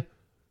sticking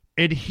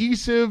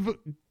adhesive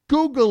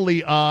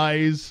googly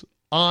eyes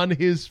on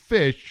his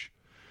fish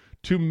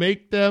to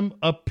make them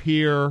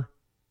appear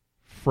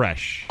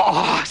fresh.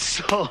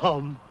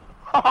 Awesome.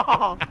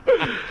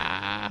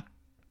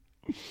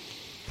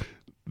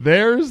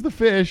 There's the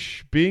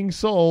fish being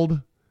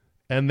sold,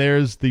 and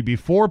there's the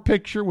before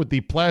picture with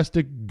the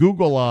plastic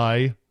Google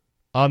eye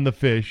on the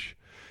fish,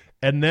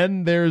 and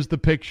then there's the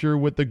picture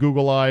with the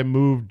Google eye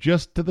moved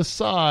just to the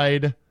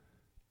side,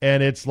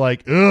 and it's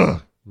like,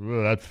 ugh,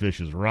 that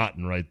fish is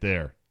rotten right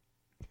there.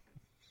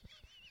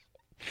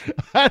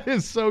 That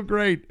is so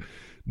great.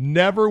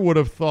 Never would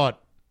have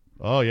thought,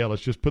 oh, yeah,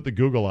 let's just put the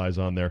Google eyes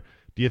on there.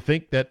 Do you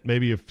think that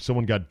maybe if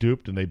someone got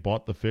duped and they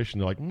bought the fish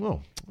and they're like,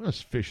 oh, this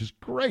fish is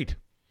great.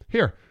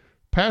 Here,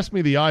 pass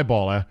me the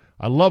eyeball. I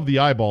love the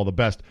eyeball the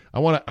best. I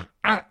want to,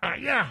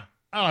 yeah.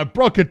 Oh, I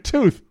broke a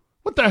tooth.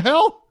 What the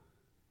hell?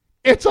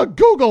 It's a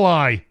Google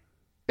eye.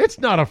 It's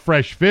not a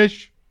fresh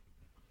fish.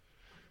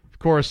 Of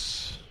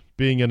course,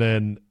 being in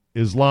an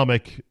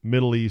Islamic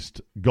Middle East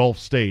Gulf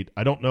state,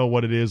 I don't know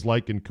what it is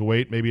like in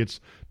Kuwait. Maybe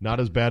it's not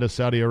as bad as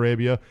Saudi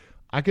Arabia.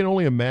 I can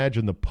only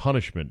imagine the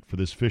punishment for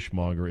this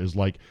fishmonger is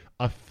like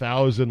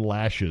 1,000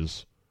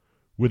 lashes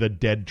with a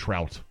dead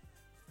trout.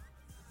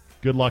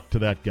 Good luck to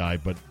that guy,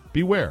 but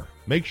beware.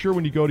 Make sure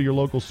when you go to your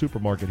local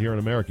supermarket here in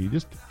America, you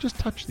just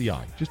touch the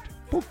eye. Just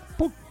poke,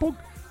 poke, poke.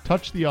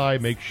 Touch the eye.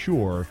 Make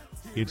sure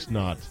it's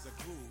not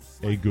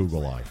a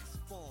Google eye.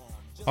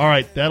 All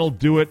right, that'll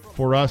do it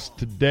for us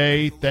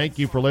today. Thank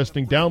you for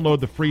listening. Download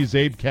the free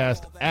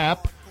Zabecast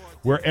app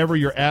wherever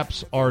your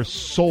apps are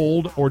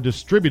sold or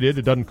distributed.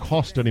 It doesn't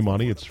cost any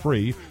money. It's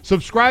free.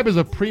 Subscribe as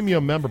a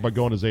premium member by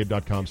going to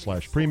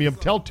zabe.com/premium.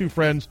 Tell 2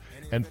 friends,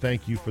 and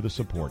thank you for the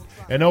support.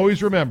 And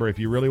always remember, if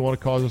you really want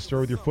to cause a stir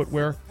with your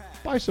footwear,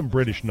 buy some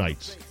British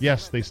Knights.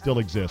 Yes, they still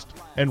exist,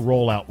 and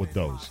roll out with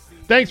those.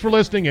 Thanks for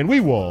listening, and we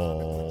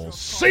will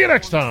see you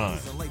next time.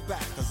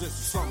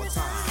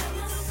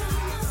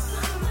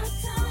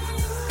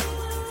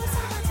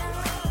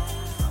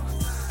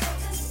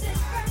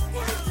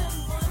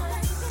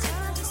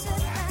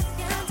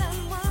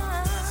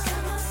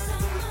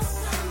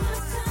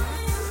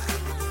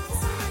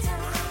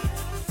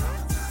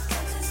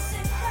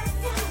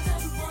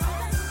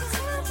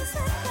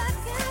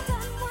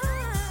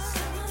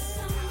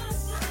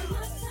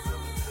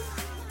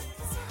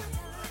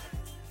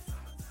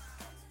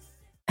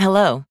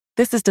 Hello,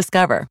 this is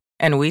Discover,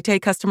 and we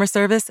take customer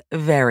service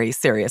very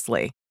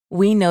seriously.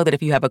 We know that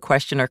if you have a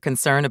question or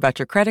concern about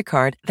your credit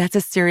card, that's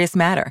a serious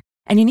matter,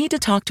 and you need to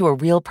talk to a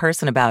real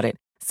person about it.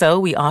 So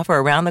we offer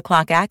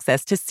around-the-clock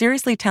access to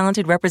seriously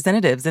talented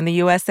representatives in the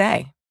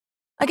USA.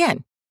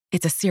 Again,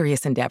 it's a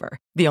serious endeavor.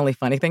 The only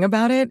funny thing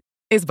about it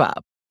is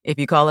Bob. If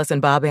you call us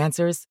and Bob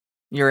answers,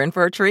 you're in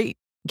for a treat.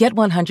 Get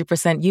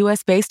 100%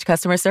 US-based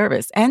customer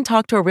service and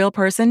talk to a real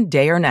person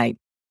day or night.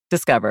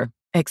 Discover.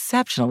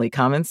 Exceptionally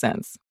common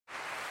sense.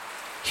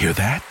 Hear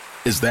that?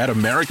 Is that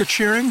America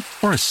cheering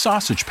or a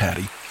sausage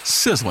patty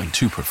sizzling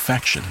to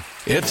perfection?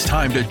 It's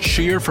time to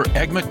cheer for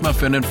Egg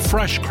McMuffin and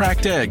fresh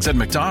cracked eggs at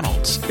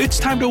McDonald's. It's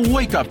time to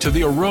wake up to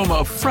the aroma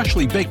of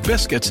freshly baked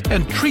biscuits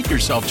and treat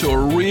yourself to a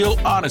real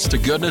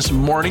honest-to-goodness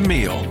morning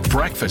meal.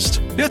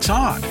 Breakfast, it's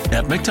on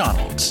at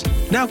McDonald's.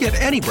 Now get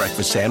any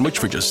breakfast sandwich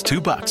for just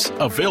 $2.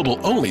 Available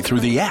only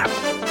through the app.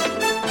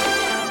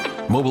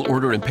 Mobile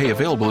order and pay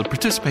available at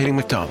participating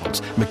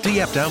McDonald's. McD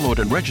app download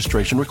and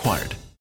registration required.